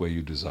pathway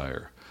you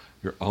desire.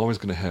 You're always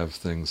going to have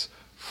things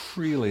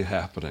freely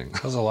happening.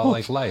 Sounds a lot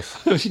like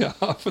life. Yeah,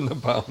 off in the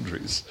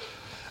boundaries.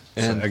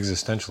 It's an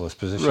existentialist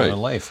position in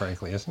life,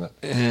 frankly, isn't it?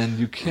 And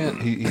you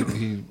can't,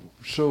 he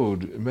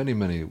showed many,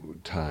 many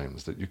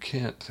times that you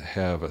can't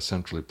have a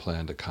centrally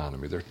planned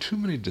economy. There are too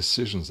many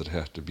decisions that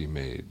have to be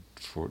made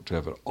to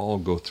have it all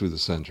go through the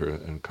center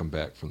and come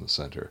back from the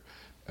center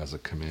as a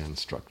command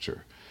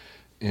structure.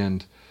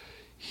 And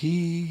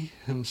he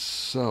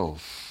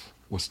himself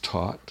was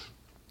taught,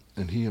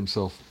 and he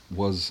himself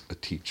was a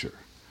teacher.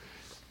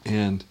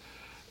 And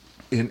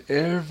in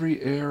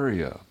every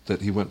area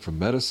that he went, from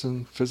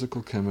medicine,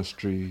 physical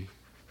chemistry,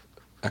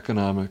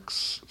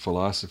 economics,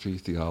 philosophy,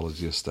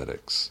 theology,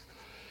 aesthetics,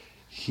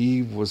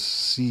 he was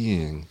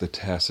seeing the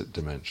tacit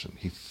dimension.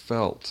 He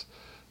felt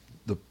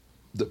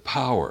the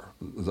power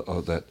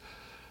of that,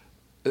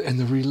 and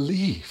the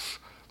relief.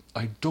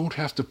 I don't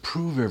have to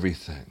prove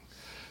everything.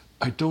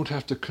 I don't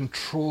have to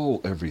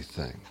control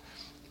everything.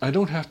 I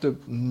don't have to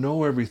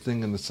know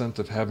everything in the sense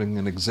of having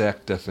an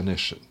exact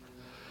definition.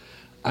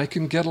 I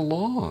can get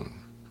along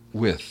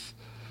with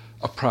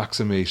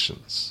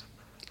approximations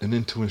and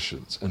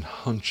intuitions and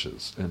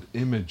hunches and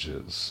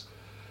images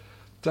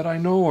that I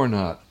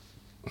know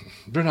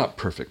they're not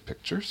perfect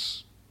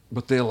pictures,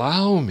 but they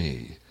allow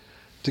me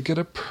to get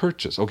a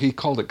purchase. Okay, he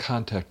called it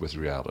contact with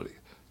reality.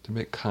 to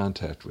make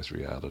contact with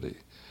reality.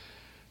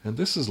 And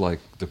this is like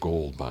the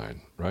gold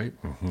mine, right?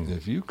 Mm-hmm.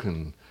 If you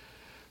can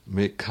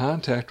make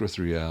contact with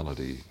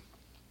reality,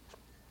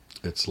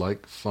 it's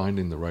like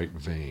finding the right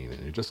vein,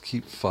 and you just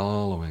keep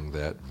following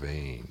that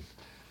vein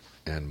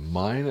and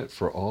mine it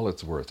for all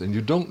it's worth. And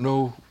you don't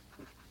know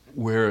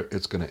where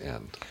it's going to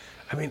end.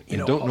 I mean, you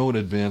don't know in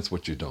advance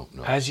what you don't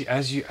know. As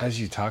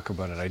you talk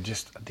about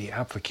it, the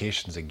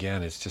applications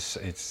again.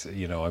 It's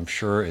I'm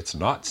sure it's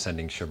not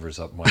sending shivers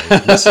up my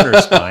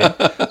listener's spine,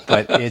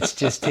 but it's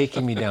just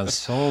taking me down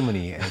so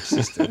many. It's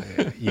just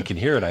you can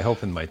hear it. I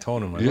hope in my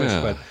tone and my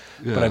voice,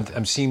 but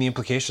I'm seeing the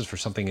implications for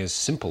something as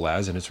simple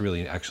as, and it's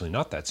really actually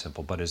not that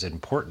simple, but as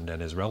important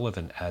and as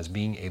relevant as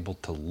being able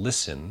to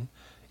listen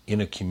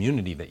in a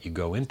community that you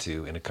go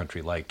into in a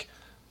country like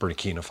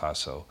Burkina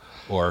Faso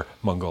or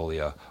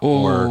Mongolia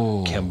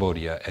or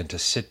Cambodia, and to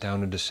sit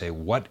down and to say,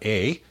 what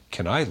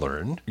can I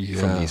learn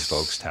from these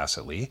folks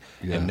tacitly?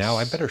 Yes. And now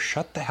I better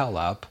shut the hell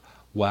up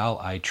while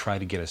I try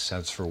to get a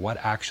sense for what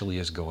actually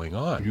is going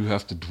on. You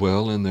have to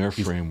dwell in their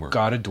framework. You've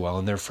got to dwell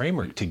in their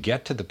framework to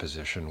get to the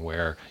position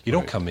where you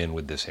don't come in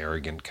with this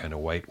arrogant kind of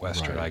white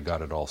Western, I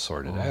got it all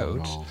sorted out.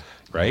 No.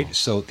 Right? No.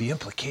 So the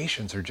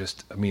implications are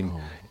just,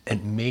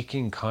 and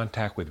making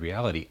contact with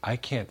reality, I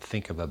can't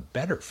think of a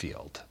better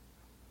field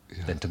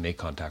than to make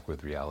contact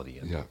with reality.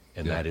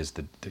 And that is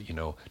the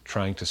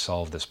trying to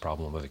solve this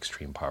problem of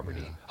extreme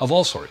poverty of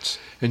all sorts.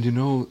 And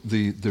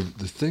the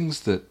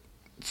things that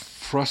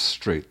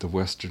frustrate the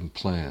Western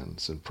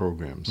plans and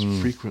programs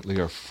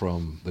frequently are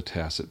from the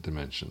tacit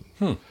dimension.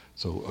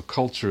 So a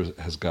culture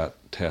has got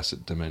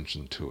tacit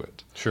dimension to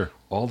it. Sure.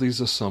 All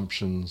these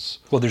assumptions.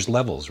 Well, there's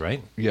levels,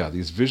 right? Yeah,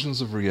 these visions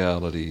of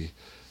reality,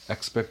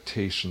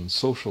 expectations,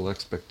 social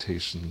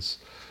expectations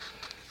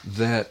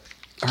that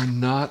are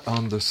not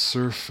on the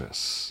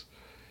surface.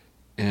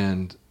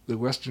 And the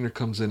Westerner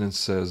comes in and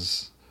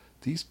says,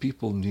 these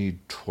people need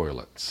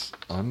toilets.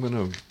 I'm going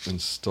to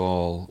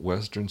install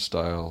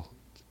Western-style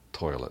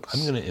toilets.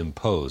 I'm going to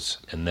impose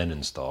and then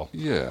install.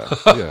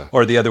 Yeah.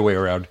 Or the other way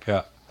around,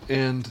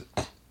 And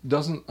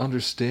doesn't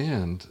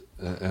understand,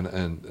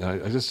 and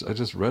I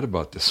just read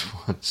about this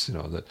once,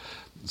 that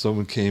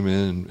someone came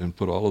in and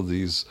put all of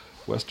these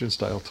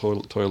Western-style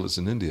toilets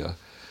in India,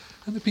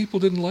 and the people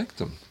didn't like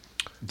them.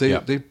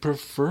 They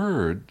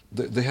preferred,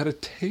 they had a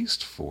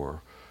taste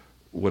for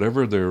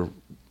whatever their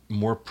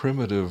more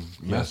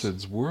primitive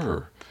methods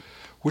were,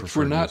 which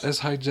were not as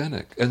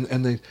hygienic.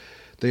 And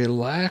they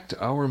lacked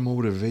our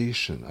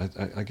motivation,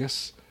 I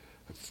guess,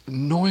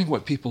 knowing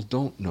what people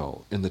don't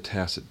know in the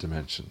tacit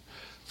dimension.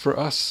 For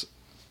us,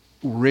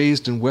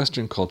 raised in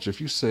Western culture,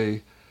 if you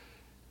say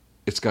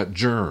it's got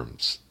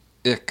germs,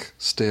 ick,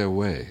 stay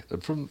away.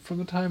 From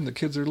the time the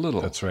kids are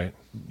little. That's right.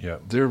 Yeah.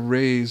 They're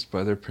raised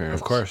by their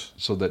parents. Of course.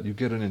 So that you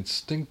get an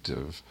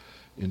instinctive,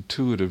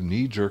 intuitive,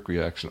 knee-jerk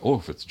reaction. Oh,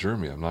 if it's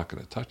germy, I'm not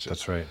going to touch it.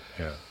 That's right.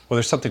 Yeah. Well,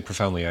 there's something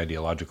profoundly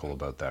ideological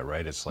about that,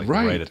 right? It's like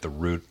right at the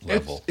root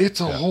level. It's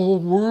a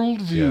whole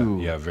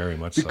worldview. Yeah, very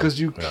much because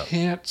you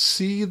can't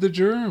see the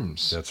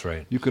germs. That's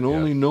right. You can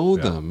only know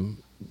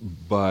them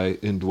by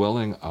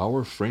indwelling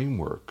our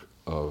framework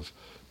of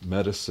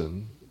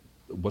medicine,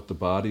 what the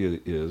body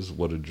is,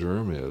 what a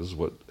germ is,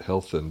 what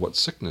health and what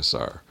sickness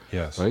are.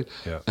 Yes. Right?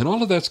 Yeah. And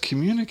all of that's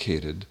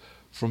communicated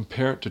from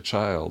parent to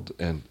child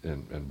and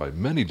by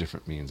many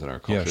different means in our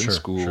culture, in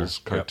schools,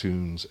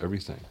 cartoons,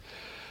 everything.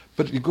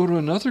 But you go to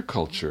another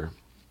culture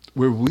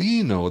where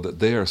we know that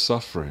they are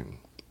suffering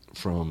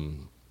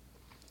from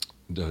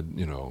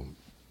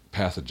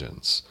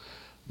pathogens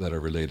that are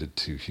related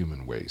to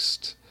human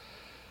waste.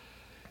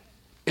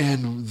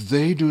 And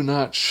they do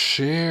not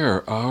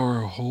share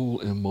our whole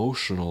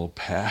emotional,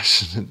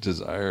 passionate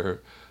desire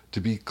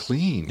to be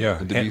clean. Yeah,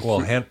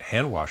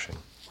 hand washing.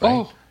 Right?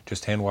 Oh.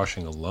 Just hand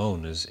washing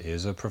alone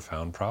is a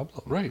profound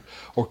problem. Right.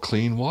 Or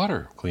clean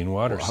water. Clean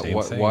water,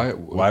 same thing.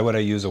 Why would I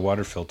use a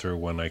water filter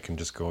when I can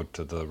just go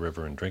to the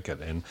river and drink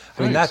it? And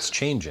I mean, that's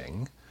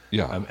changing.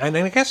 Yeah. And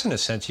I guess in a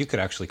sense, you could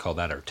actually call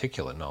that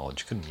articulate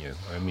knowledge, couldn't you?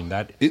 I mean,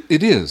 that...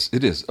 It is.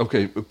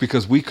 Okay,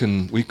 because we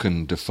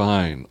can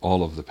define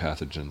all of the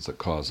pathogens that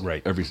cause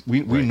every...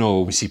 We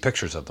know... We see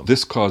pictures of them.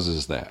 This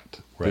causes that.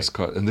 Right.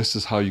 And this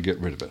is how you get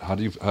rid of it. How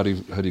do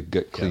you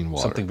get clean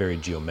water? Something very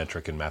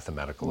geometric and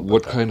mathematical about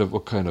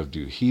what kind of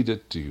do you heat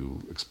it? Do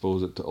you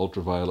expose it to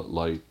ultraviolet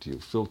light? Do you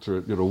filter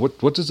it?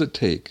 What does it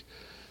take,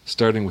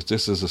 starting with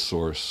this as a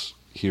source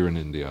here in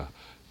India,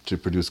 to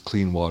produce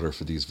clean water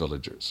for these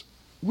villagers?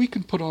 We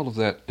can put all of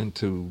that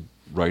into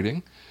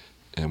writing,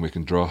 and we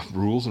can draw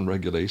rules and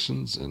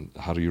regulations and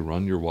how do you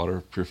run your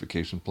water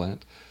purification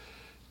plant.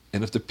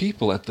 And if the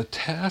people at the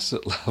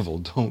tacit level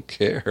don't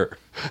care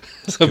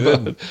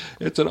about it,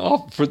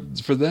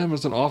 for them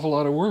it's an awful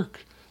lot of work.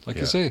 Like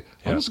you say,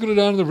 I'm just going to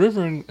go down to the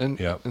river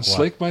and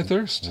slake my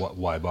thirst.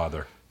 Why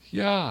bother?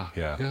 Yeah.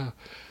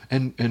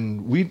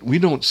 And we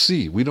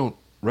don't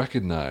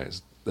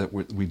recognize that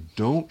we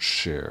don't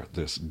share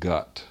this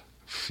gut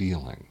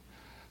feeling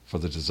for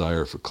the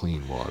desire for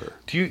clean water.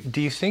 Do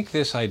you think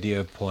this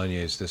idea of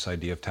Polanyi's, this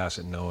idea of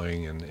tacit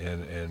knowing,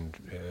 and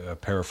a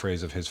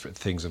paraphrase of his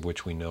things of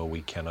which we know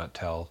we cannot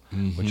tell,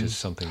 which is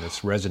something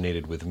that's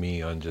resonated with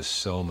me on just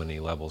so many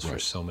levels for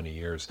so many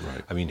years.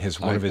 Right. I mean,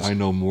 I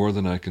know more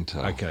than I can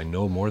tell. I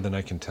know more than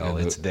I can tell.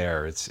 And it's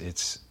there.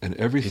 It's and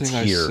everything it's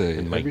I here say,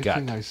 in my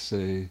everything gut. I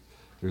say,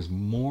 there's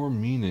more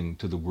meaning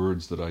to the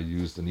words that I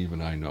use than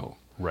even I know.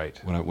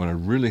 Right. When I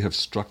really have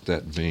struck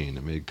that vein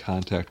and made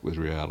contact with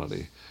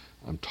reality,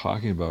 I'm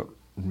talking about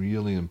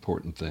really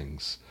important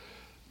things.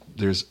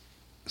 There's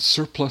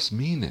surplus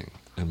meaning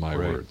in my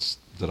words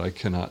that I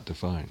cannot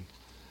define.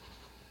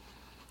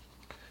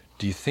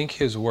 Do you think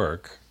his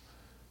work,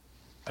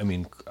 I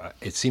mean,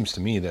 it seems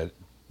to me that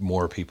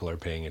more people are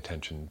paying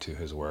attention to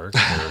his work.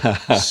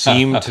 There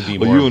seem to be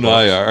more Well, you and books.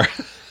 I are.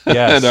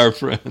 Yes. And our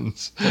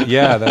friends.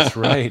 Yeah, that's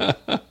right.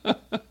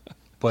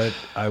 But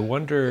I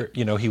wonder,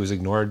 he was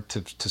ignored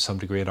to some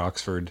degree at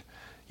Oxford.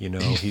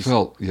 He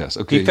felt, yes,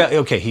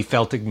 okay. He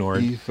felt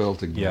ignored. He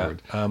felt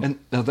ignored. Yeah. And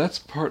now that's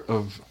part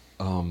of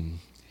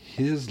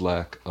his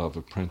lack of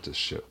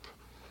apprenticeship.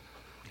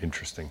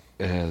 Interesting.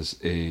 As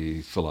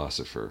a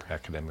philosopher.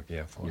 Academic,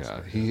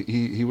 philosopher. Yeah,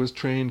 he was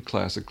trained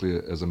classically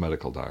as a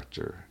medical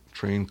doctor,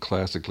 trained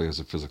classically as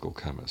a physical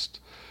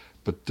chemist.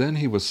 But then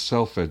he was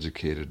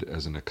self-educated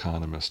as an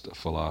economist, a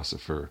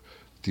philosopher,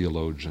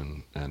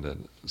 theologian,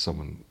 and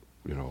someone,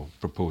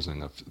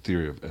 proposing a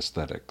theory of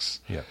aesthetics.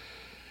 Yeah.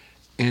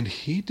 And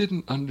he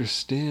didn't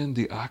understand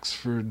the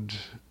Oxford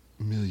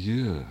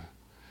milieu.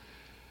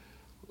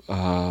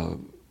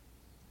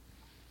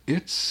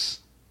 It's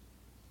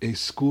a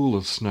school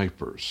of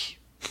snipers.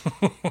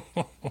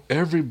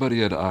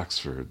 Everybody at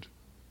Oxford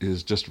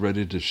is just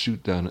ready to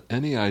shoot down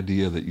any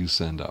idea that you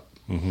send up.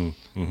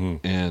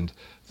 And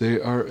they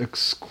are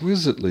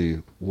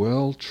exquisitely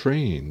well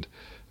trained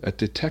at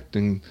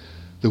detecting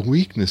the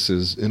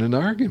weaknesses in an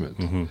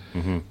argument.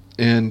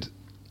 And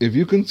if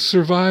you can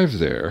survive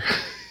there,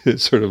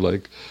 it's sort of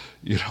like,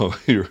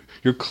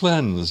 you're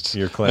cleansed.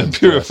 You're cleansed and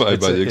purified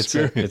by the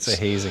experience. It's a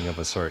hazing of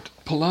a sort.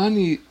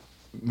 Polanyi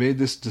made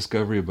this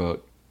discovery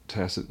about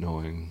tacit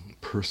knowing,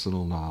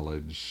 personal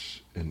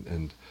knowledge,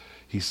 and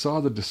he saw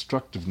the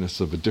destructiveness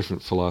of a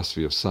different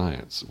philosophy of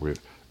science, where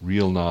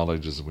real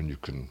knowledge is when you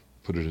can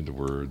put it into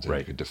words and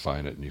you can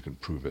define it and you can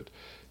prove it.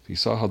 He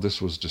saw how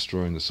this was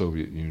destroying the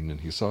Soviet Union.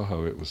 He saw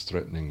how it was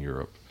threatening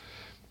Europe.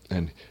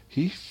 And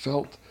he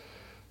felt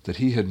that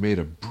he had made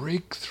a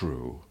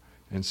breakthrough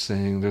in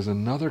saying there's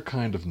another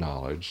kind of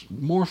knowledge,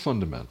 more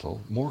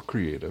fundamental, more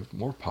creative,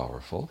 more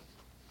powerful.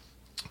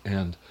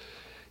 And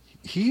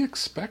he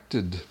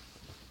expected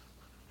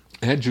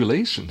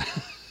adulation.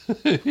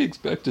 He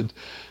expected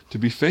to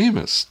be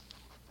famous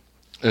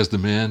as the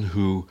man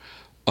who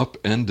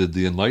upended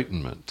the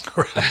Enlightenment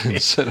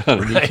and set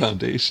out a new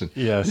foundation.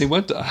 Yes. And he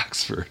went to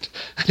Oxford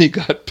and he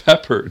got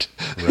peppered,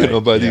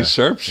 by these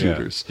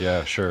sharpshooters.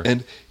 Yeah, sure.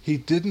 And he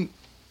didn't.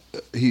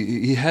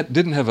 He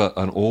didn't have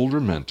an older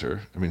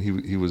mentor. I mean,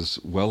 he was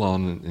well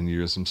on in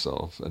years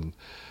himself, and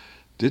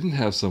didn't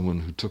have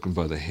someone who took him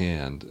by the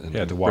hand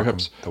and to walk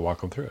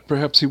him through it.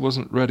 Perhaps he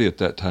wasn't ready at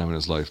that time in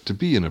his life to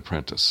be an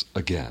apprentice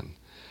again,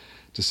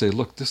 to say,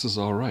 look, this is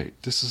all right.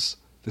 This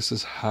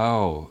is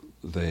how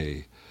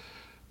they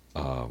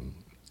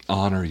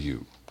honor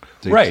you.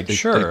 They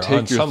take on your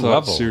some thoughts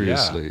level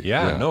seriously.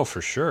 Yeah, no,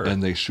 for sure.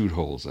 And they shoot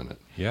holes in it.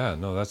 Yeah,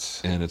 no,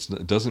 that's... And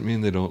it doesn't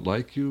mean they don't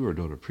like you or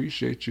don't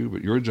appreciate you,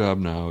 but your job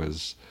now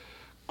is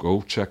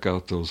go check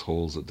out those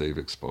holes that they've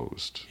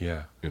exposed.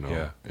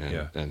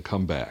 And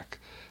come back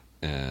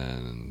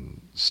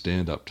and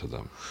stand up to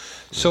them.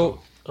 So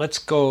let's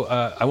go.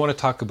 I want to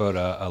talk about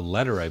a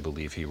letter I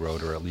believe he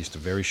wrote, or at least a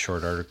very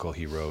short article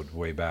he wrote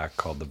way back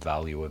called "The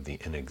Value of the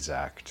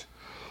Inexact."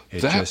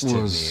 That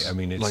was I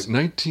mean, it's like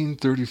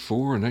 1934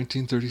 or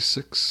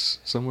 1936,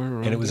 somewhere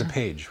around And it was there. A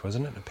page,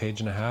 wasn't it? A page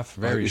and a half?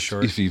 Very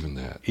short. If even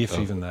that.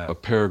 Even that. A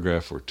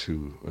paragraph or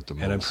two at the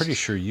most. And I'm pretty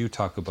sure you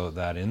talk about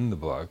that in the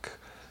book.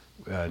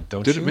 Don't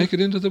you? Did it make it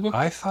into the book?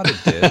 I thought it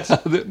did.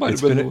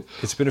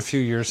 It's been a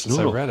few years since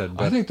I read it.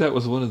 But... I think that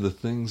was one of the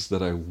things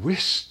that I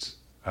wished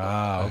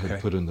I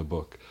had put in the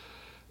book.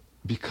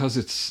 Because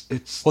it's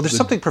well, there's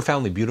something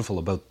profoundly beautiful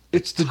about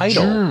it's the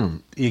title.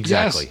 Germ.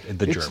 Exactly, yes,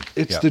 the germ.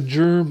 It's the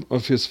germ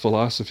of his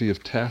philosophy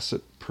of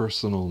tacit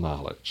personal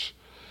knowledge.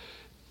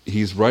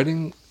 He's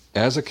writing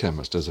as a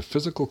chemist, as a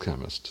physical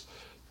chemist,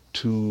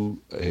 to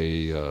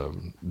a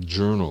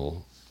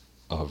journal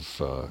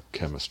of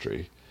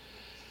chemistry.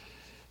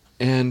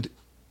 And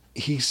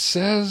he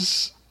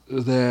says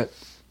that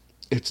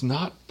it's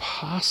not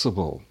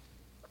possible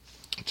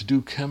to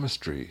do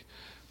chemistry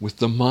with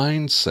the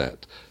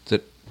mindset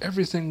that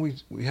everything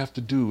we have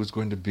to do is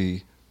going to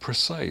be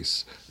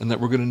precise and that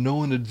we're going to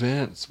know in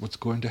advance what's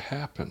going to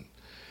happen.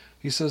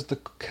 He says the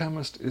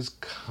chemist is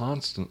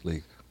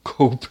constantly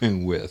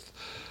coping with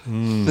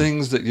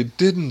things that you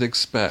didn't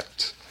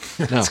expect.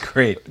 That's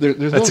great.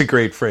 That's a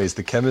great phrase.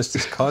 The chemist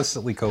is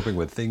constantly coping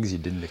with things you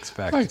didn't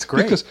expect. Right, it's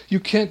great. Because you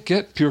can't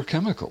get pure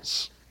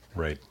chemicals.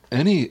 Right.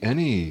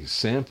 Any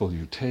sample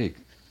you take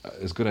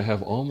is going to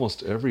have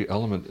almost every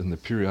element in the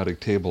periodic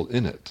table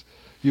in it.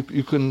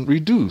 You can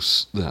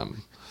reduce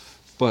them,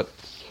 but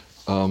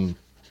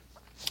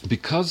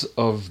because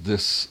of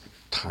this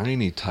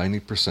tiny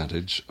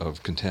percentage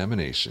of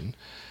contamination,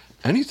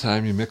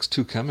 anytime you mix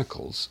two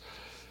chemicals,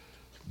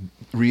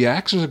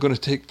 reactions are going to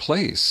take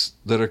place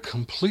that are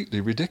completely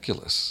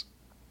ridiculous,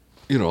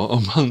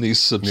 among these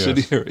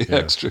subsidiary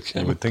extra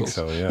chemicals. You would think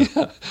so, yeah.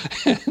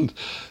 And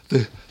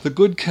the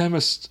good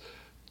chemist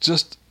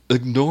just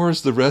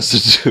ignores the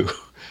residue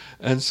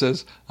and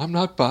says, I'm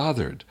not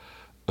bothered.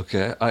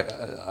 Okay,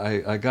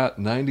 I got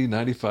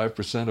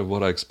 95% of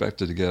what I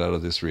expected to get out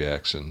of this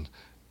reaction,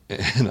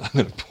 and I'm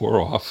going to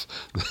pour off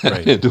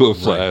that into a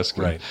flask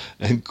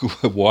and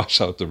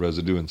wash out the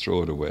residue and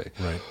throw it away.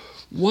 Right.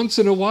 Once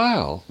in a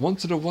while,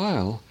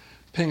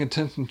 paying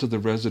attention to the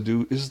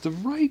residue is the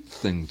right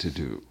thing to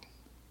do.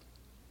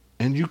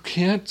 And you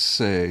can't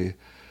say,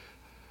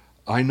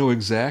 I know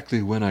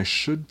exactly when I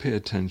should pay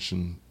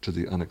attention to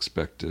the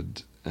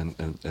unexpected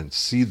and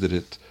see that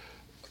it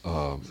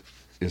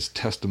is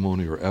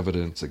testimony or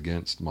evidence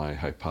against my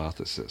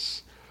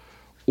hypothesis.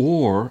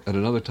 Or at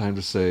another time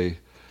to say,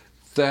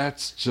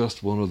 that's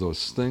just one of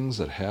those things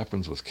that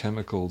happens with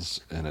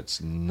chemicals and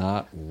it's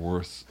not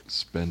worth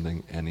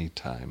spending any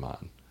time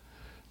on.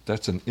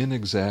 That's an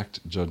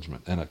inexact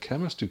judgment. And a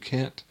chemist who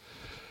can't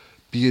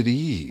be at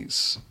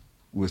ease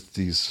with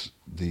these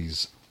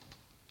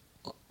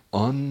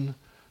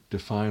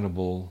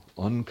undefinable,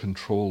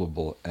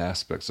 uncontrollable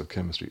aspects of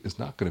chemistry is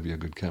not going to be a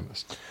good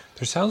chemist.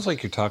 There sounds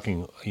like you're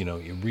talking,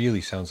 it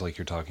really sounds like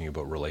you're talking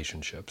about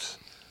relationships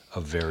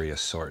of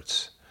various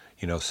sorts.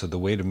 So the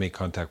way to make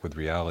contact with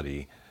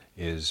reality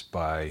is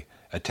by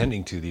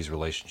attending to these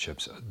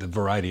relationships, the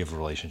variety of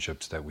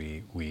relationships that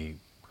we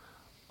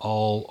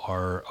all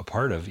are a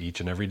part of each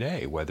and every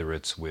day, whether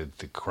it's with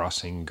the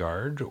crossing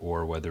guard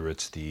or whether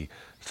it's the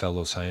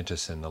fellow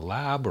scientists in the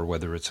lab or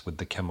whether it's with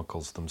the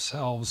chemicals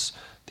themselves,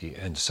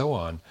 and so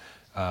on.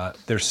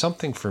 There's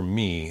something for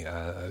me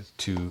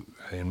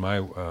in my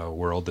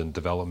world and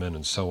development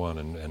and so on,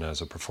 and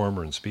as a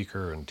performer and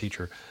speaker and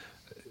teacher,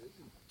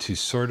 to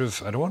sort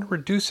of, I don't want to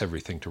reduce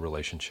everything to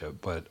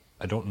relationship, but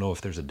I don't know if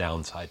there's a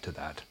downside to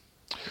that.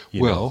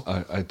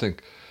 I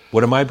think...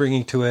 What am I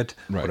bringing to it?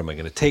 Right. What am I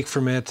going to take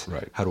from it?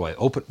 Right. How do I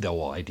open the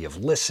whole idea of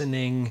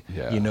listening,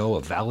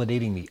 of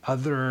validating the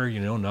other,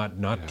 not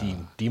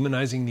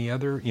demonizing the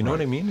other, you know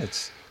what I mean?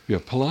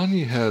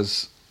 Polanyi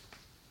has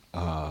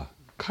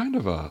kind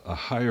of a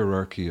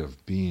hierarchy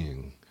of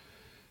being.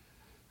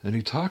 And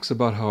he talks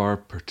about how our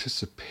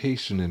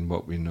participation in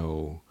what we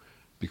know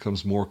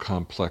becomes more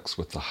complex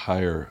with the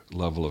higher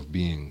level of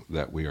being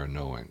that we are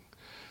knowing.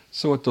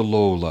 So at the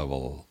low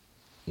level,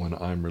 when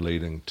I'm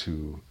relating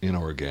to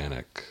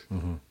inorganic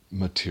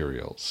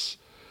materials,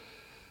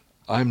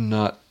 I'm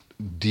not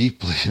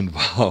deeply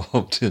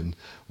involved in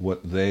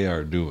what they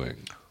are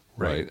doing,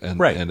 right?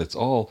 And it's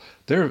all,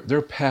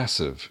 they're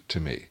passive to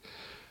me.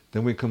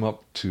 Then we come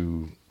up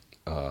to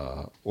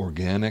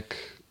organic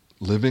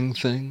living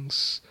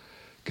things,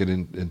 get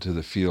into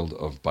the field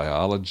of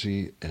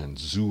biology and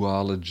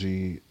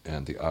zoology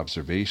and the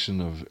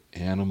observation of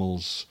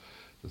animals,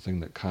 the thing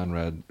that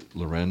Konrad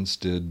Lorenz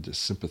did, the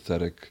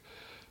sympathetic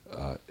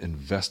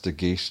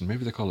investigation,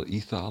 maybe they call it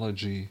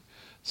ethology,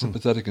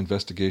 sympathetic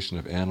investigation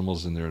of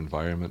animals in their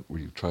environment, where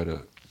you try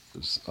to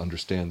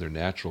understand their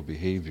natural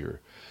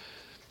behavior.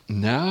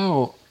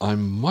 Now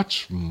I'm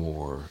much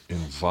more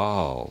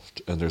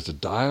involved, and there's a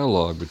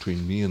dialogue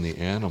between me and the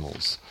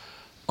animals,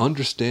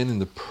 understanding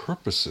the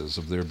purposes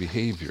of their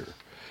behavior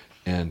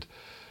and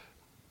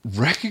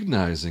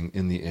recognizing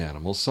in the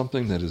animals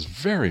something that is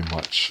very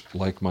much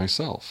like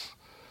myself: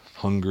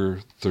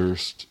 hunger,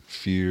 thirst,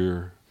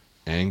 fear,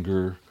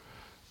 anger,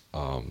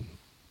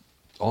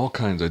 all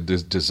kinds of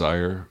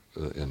desire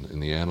in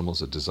the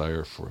animals, a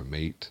desire for a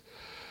mate,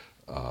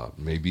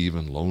 maybe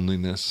even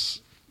loneliness.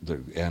 The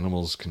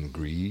animals can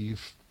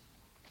grieve.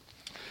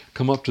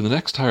 Come up to the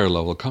next higher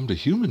level, come to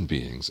human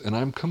beings, and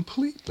I'm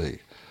completely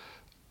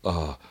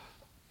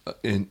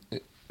in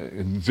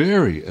a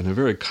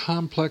very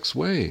complex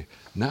way.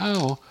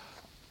 Now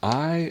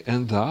I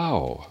and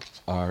thou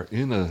are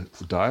in a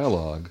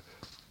dialogue,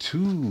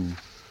 two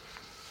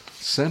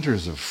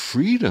centers of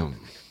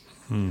freedom,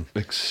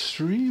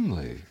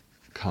 extremely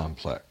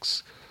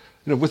complex.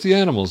 With the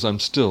animals, I'm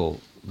still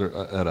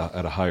at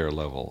a higher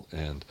level,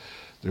 and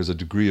there's a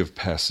degree of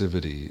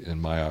passivity in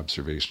my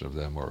observation of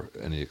them or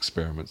any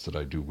experiments that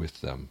I do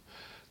with them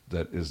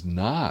that is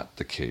not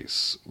the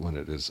case when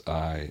it is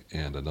I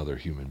and another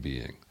human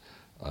being,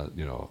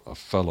 a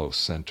fellow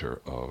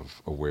center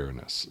of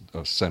awareness,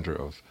 a center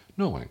of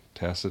knowing,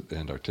 tacit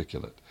and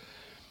articulate.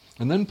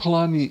 And then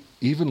Polanyi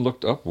even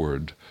looked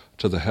upward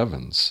to the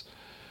heavens.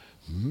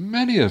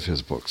 Many of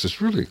his books,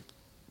 it's really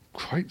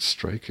quite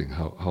striking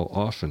how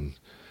often,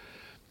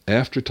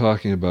 after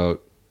talking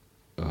about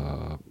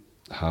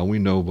how we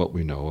know what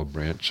we know, a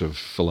branch of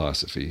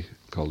philosophy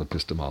called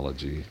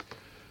epistemology,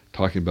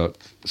 talking about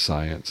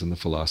science and the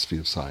philosophy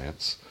of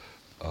science,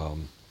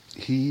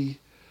 he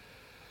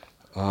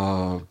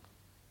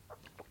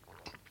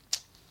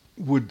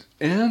would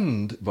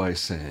end by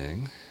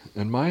saying,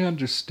 and my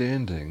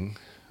understanding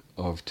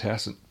of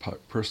tacit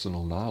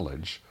personal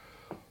knowledge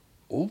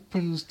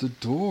opens the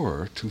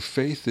door to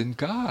faith in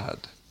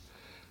God.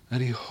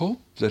 And he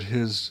hoped that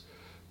his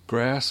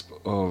grasp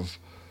of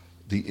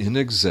the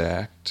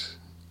inexact,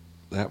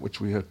 that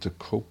which we have to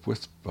cope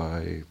with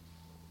by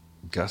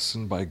guess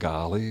and by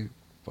golly,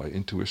 by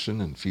intuition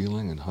and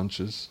feeling and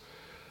hunches,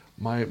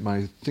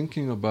 my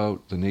thinking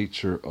about the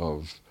nature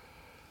of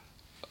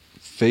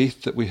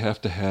faith that we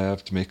have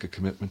to make a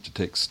commitment to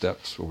take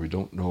steps where we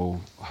don't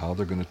know how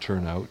they're going to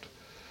turn out,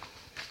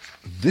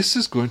 this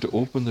is going to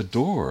open the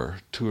door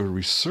to a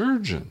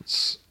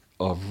resurgence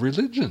of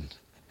religion.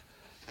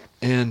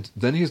 And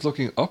then he's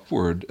looking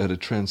upward at a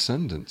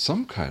transcendent,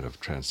 some kind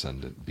of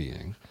transcendent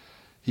being.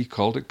 He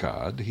called it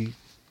God. He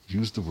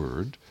used the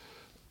word.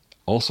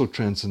 Also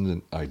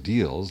transcendent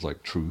ideals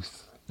like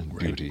truth and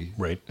beauty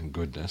and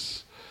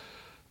goodness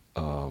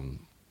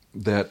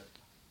that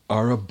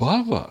are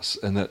above us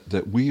and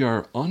that we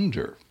are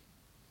under.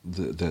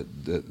 That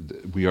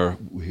we are.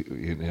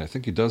 I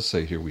think he does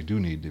say here we do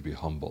need to be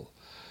humble.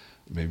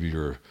 Maybe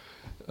your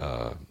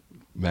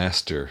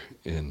master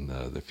in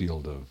the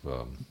field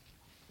of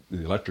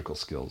the electrical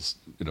skills,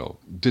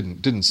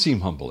 didn't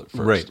seem humble at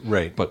first.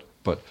 Right.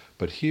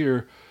 But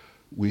here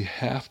we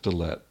have to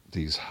let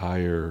these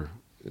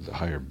the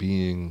higher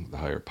being, the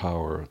higher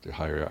power, the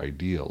higher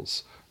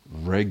ideals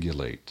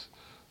regulate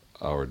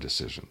our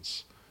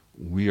decisions.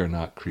 We are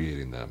not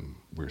creating them.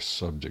 We're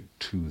subject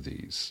to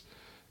these.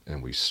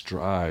 And we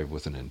strive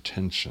with an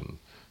intention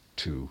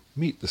to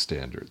meet the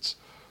standards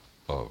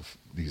of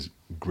these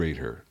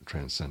greater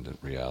transcendent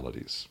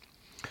realities.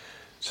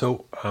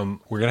 So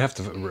we're going to have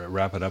to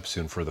wrap it up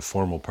soon for the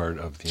formal part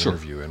of the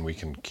interview, and we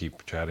can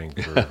keep chatting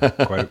for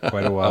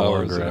quite a while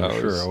longer, I'm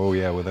sure. Oh,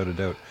 yeah, without a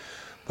doubt.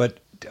 But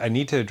I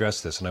need to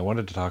address this, and I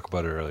wanted to talk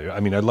about it earlier.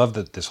 I mean, I love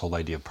that this whole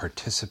idea of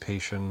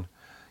participation,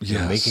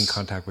 making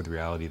contact with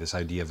reality, this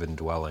idea of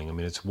indwelling. I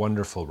mean, it's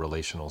wonderful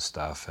relational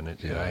stuff, and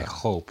I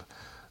hope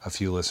a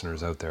few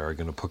listeners out there are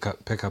going to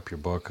pick up your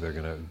book. They're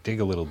going to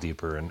dig a little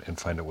deeper and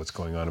find out what's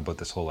going on about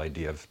this whole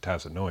idea of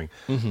tacit knowing.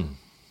 Mm-hmm.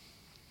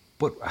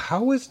 But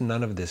how is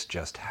none of this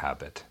just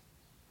habit?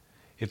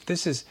 If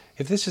this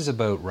is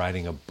about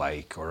riding a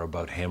bike or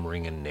about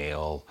hammering a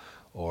nail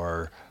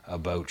or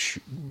about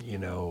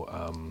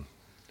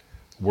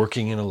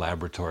working in a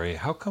laboratory,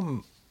 how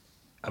come?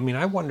 I mean,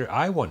 I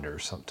wonder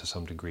to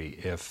some degree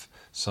if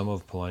some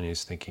of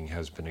Polanyi's thinking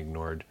has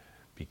been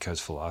because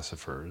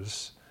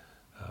philosophers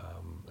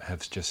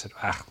have just said,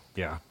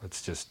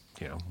 it's just,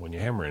 when you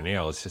hammer a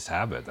nail, it's just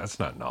habit. That's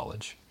not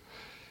knowledge.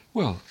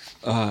 Well,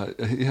 I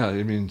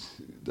mean,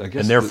 I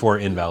guess... And therefore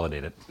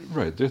invalidate it.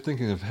 Right. They're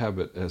thinking of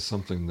habit as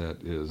something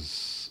that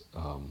is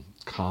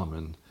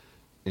common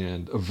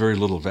and of very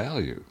little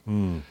value.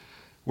 Mm.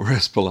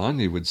 Whereas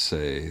Polanyi would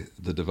say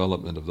the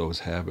development of those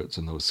habits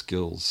and those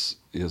skills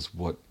is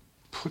what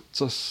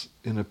puts us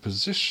in a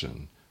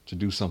position to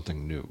do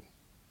something new.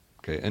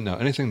 Okay. And now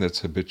anything that's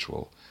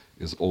habitual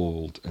is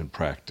old and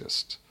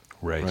practiced.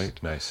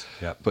 Right. Nice.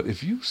 Yeah. But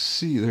if you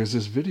see, there's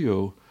this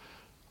video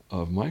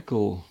of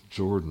Michael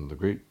Jordan, the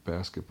great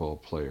basketball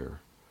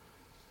player.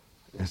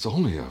 It's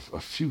only a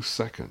few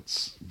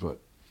seconds, but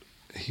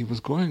he was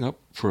going up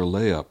for a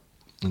layup,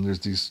 and there's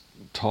these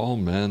tall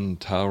men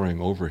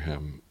towering over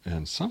him,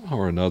 and somehow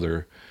or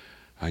another,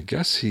 I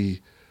guess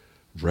he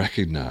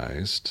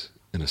recognized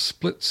in a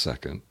split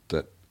second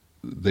that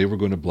they were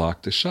going to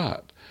block the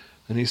shot.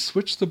 And he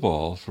switched the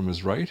ball from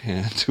his right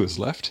hand to his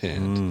left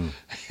hand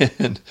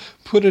and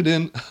put it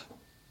in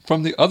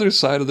from the other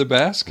side of the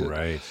basket.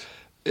 Right.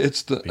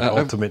 It's the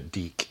ultimate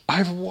deke.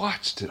 I've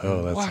watched it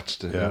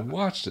and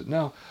watched it.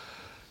 Now,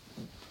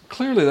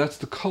 clearly that's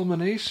the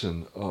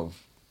culmination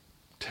of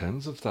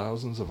tens of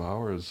thousands of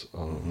hours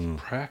of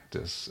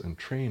practice and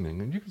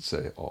training. And you could say,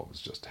 it was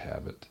just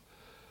habit.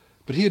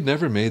 But he had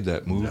never made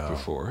that move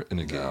before in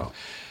a game. No.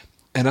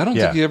 And I don't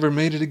think he ever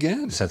made it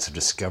again. A sense of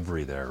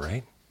discovery there,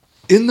 right?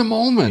 In the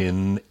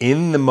moment.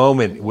 In the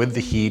moment, with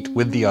the heat,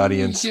 with the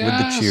audience, with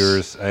the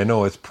cheers. I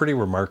know, it's pretty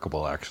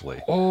remarkable,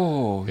 actually.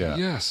 Oh,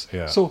 yes.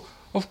 Yeah. So,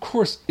 of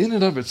course, in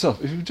and of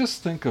itself, if you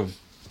just think of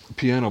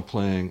piano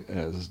playing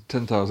as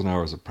 10,000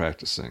 hours of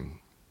practicing,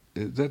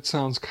 that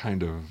sounds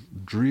kind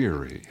of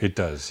dreary. It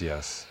does,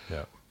 yes.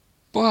 Yeah.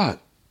 But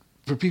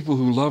for people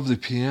who love the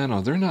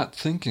piano, they're not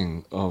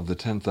thinking of the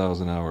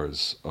 10,000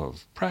 hours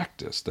of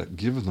practice that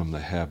give them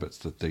the habits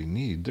that they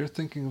need. They're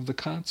thinking of the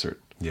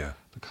concert. Yeah.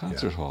 The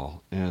concert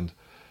hall. And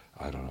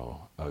I don't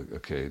know,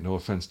 okay, no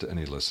offense to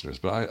any listeners,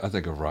 but I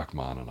think of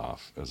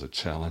Rachmaninoff as a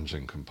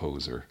challenging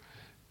composer,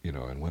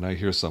 and when I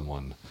hear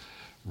someone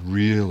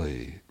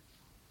really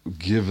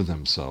give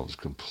themselves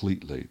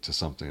completely to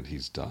something that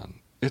he's done,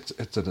 it's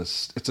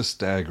a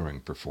staggering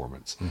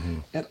performance. Mm-hmm.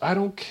 And I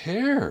don't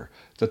care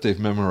that they've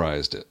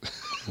memorized it.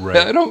 Right.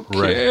 I don't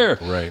care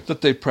that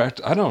they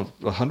practice.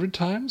 100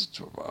 times?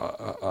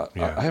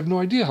 I have no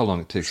idea how long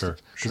it takes.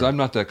 Because I'm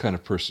not that kind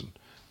of person.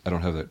 I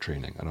don't have that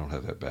training. I don't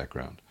have that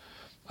background.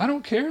 I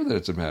don't care that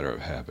it's a matter of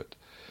habit.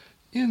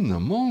 In the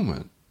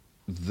moment,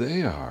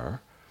 they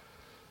are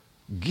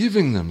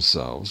giving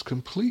themselves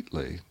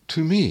completely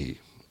to me,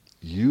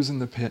 using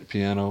the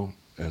piano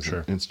as Sure.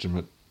 an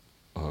instrument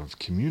of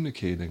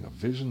communicating a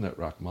vision that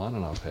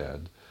Rachmaninoff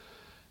had,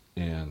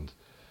 and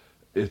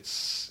it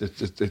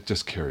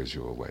just carries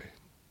you away.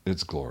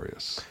 It's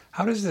glorious.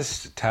 How does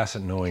this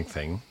tacit knowing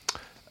thing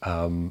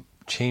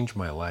change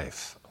my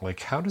life?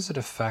 Like, how does it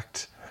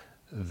affect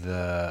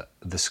the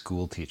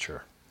school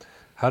teacher?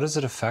 How does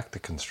it affect the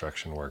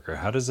construction worker?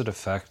 How does it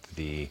affect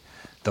the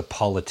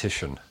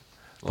politician,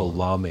 the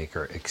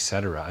lawmaker,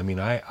 etc.? I mean,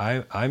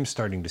 I'm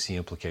starting to see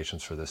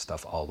implications for this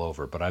stuff all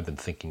over, but I've been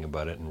thinking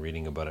about it and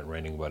reading about it and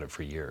writing about it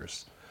for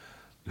years.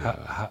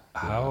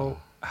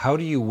 How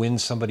do you win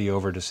somebody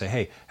over to say,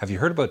 hey, have you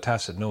heard about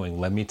tacit knowing?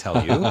 Let me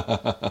tell you,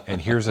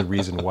 and here's a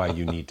reason why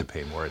you need to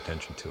pay more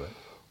attention to it.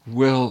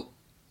 Well,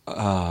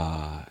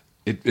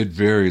 it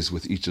varies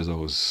with each of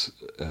those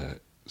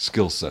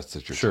skill sets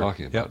that you're Sure.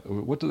 talking about. Yep.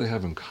 What do they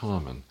have in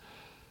common?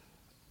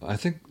 I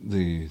think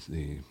the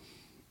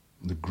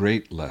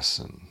great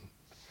lesson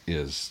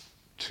is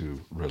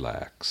to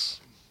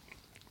relax,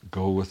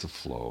 go with the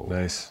flow,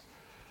 Nice.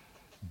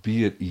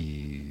 be at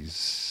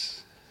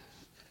ease,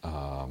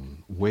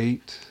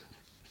 wait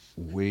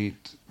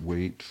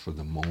for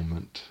the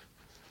moment,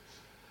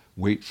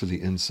 wait for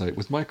the insight.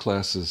 With my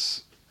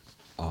classes,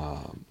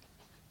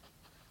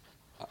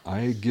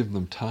 I give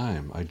them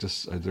time.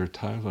 There are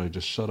times when I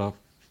just shut up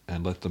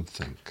and let them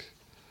think,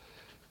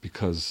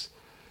 because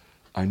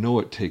I know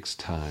it takes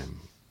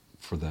time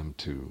for them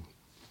to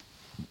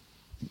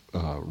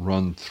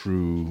run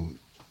through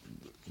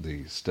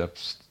the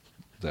steps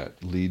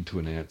that lead to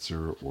an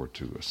answer, or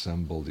to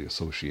assemble the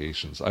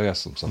associations. I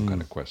ask them some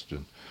kind of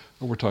question,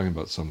 or we're talking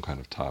about some kind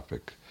of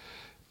topic,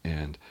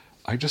 and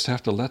I just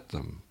have to let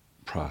them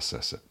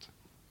process it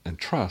and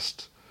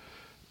trust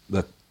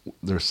that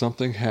there's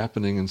something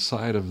happening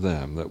inside of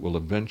them that will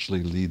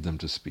eventually lead them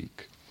to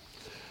speak.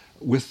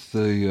 With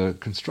the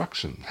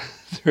construction,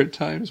 there are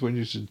times when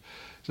you should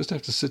just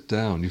have to sit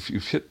down.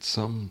 You've hit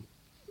some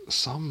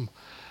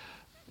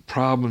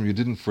problem you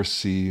didn't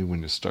foresee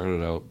when you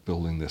started out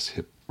building this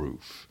hip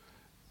roof,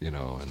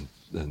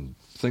 and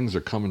things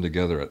are coming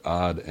together at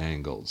odd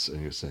angles,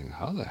 and you're saying,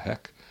 how the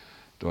heck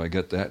do I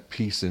get that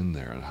piece in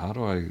there, and how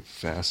do I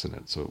fasten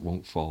it so it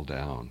won't fall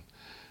down,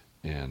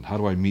 and how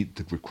do I meet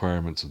the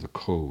requirements of the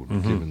code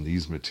given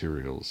these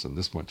materials and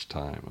this much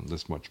time and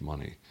this much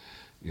money,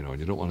 and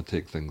you don't want to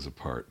take things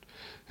apart,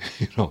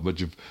 but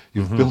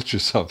you've built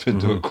yourself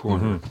into a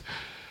corner.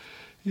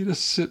 You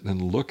just sit and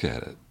look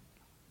at it.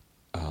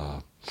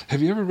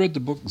 Have you ever read the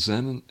book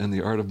Zen and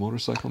the Art of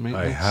Motorcycle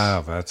Maintenance? I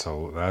have. That's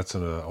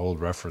an old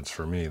reference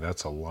for me.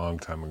 That's a long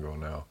time ago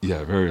now.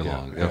 Yeah, very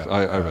long. Yeah,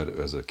 I read it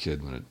as a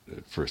kid when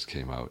it first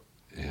came out,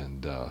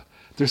 and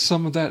there's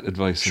some of that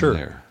advice in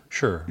there.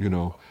 Sure.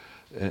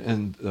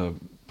 And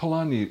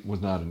Polanyi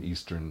was not an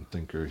Eastern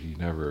thinker. He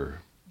never,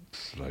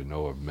 that I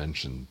know of,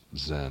 mentioned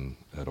Zen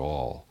at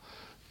all.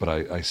 But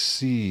I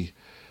see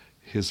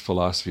his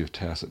philosophy of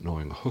tacit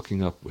knowing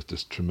hooking up with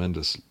this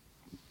tremendous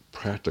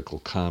practical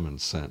common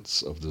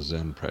sense of the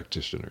Zen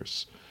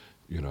practitioners.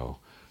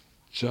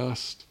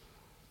 Just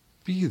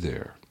be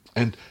there,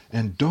 and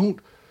don't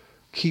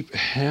keep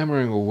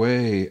hammering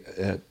away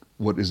at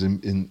what is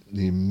in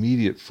the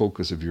immediate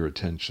focus of your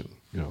attention.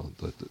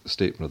 The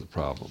statement of the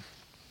problem.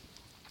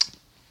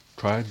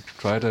 Try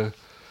to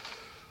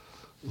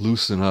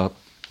loosen up.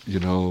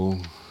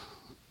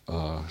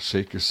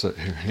 Shake your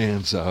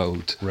hands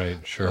out.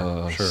 Right.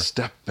 Sure.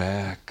 Step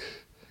back.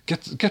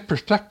 Get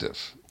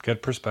perspective.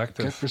 Get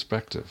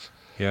perspective.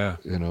 Yeah.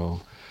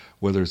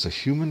 Whether it's a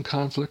human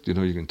conflict, you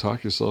can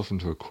talk yourself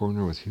into a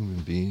corner with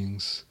human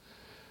beings.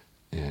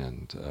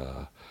 And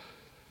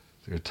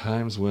there are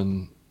times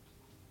when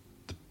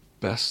the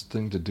best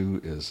thing to do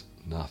is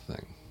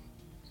nothing.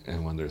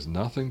 And when there's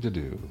nothing to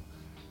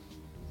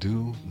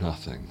do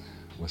nothing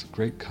with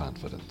great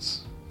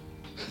confidence.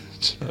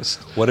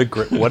 What a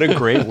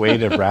great way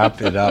to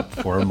wrap it up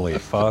formally.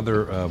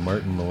 Father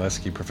Martin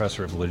Milewski,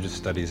 Professor of Religious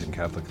Studies and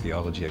Catholic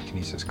Theology at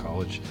Canisius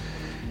College,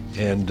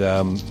 and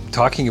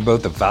talking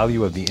about the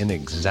value of the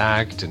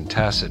inexact and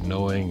tacit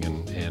knowing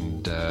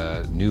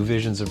and new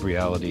visions of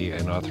reality,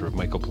 and author of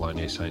Michael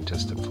Polanyi,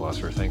 Scientist and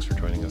Philosopher. Thanks for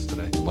joining us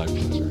today. My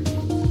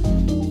pleasure.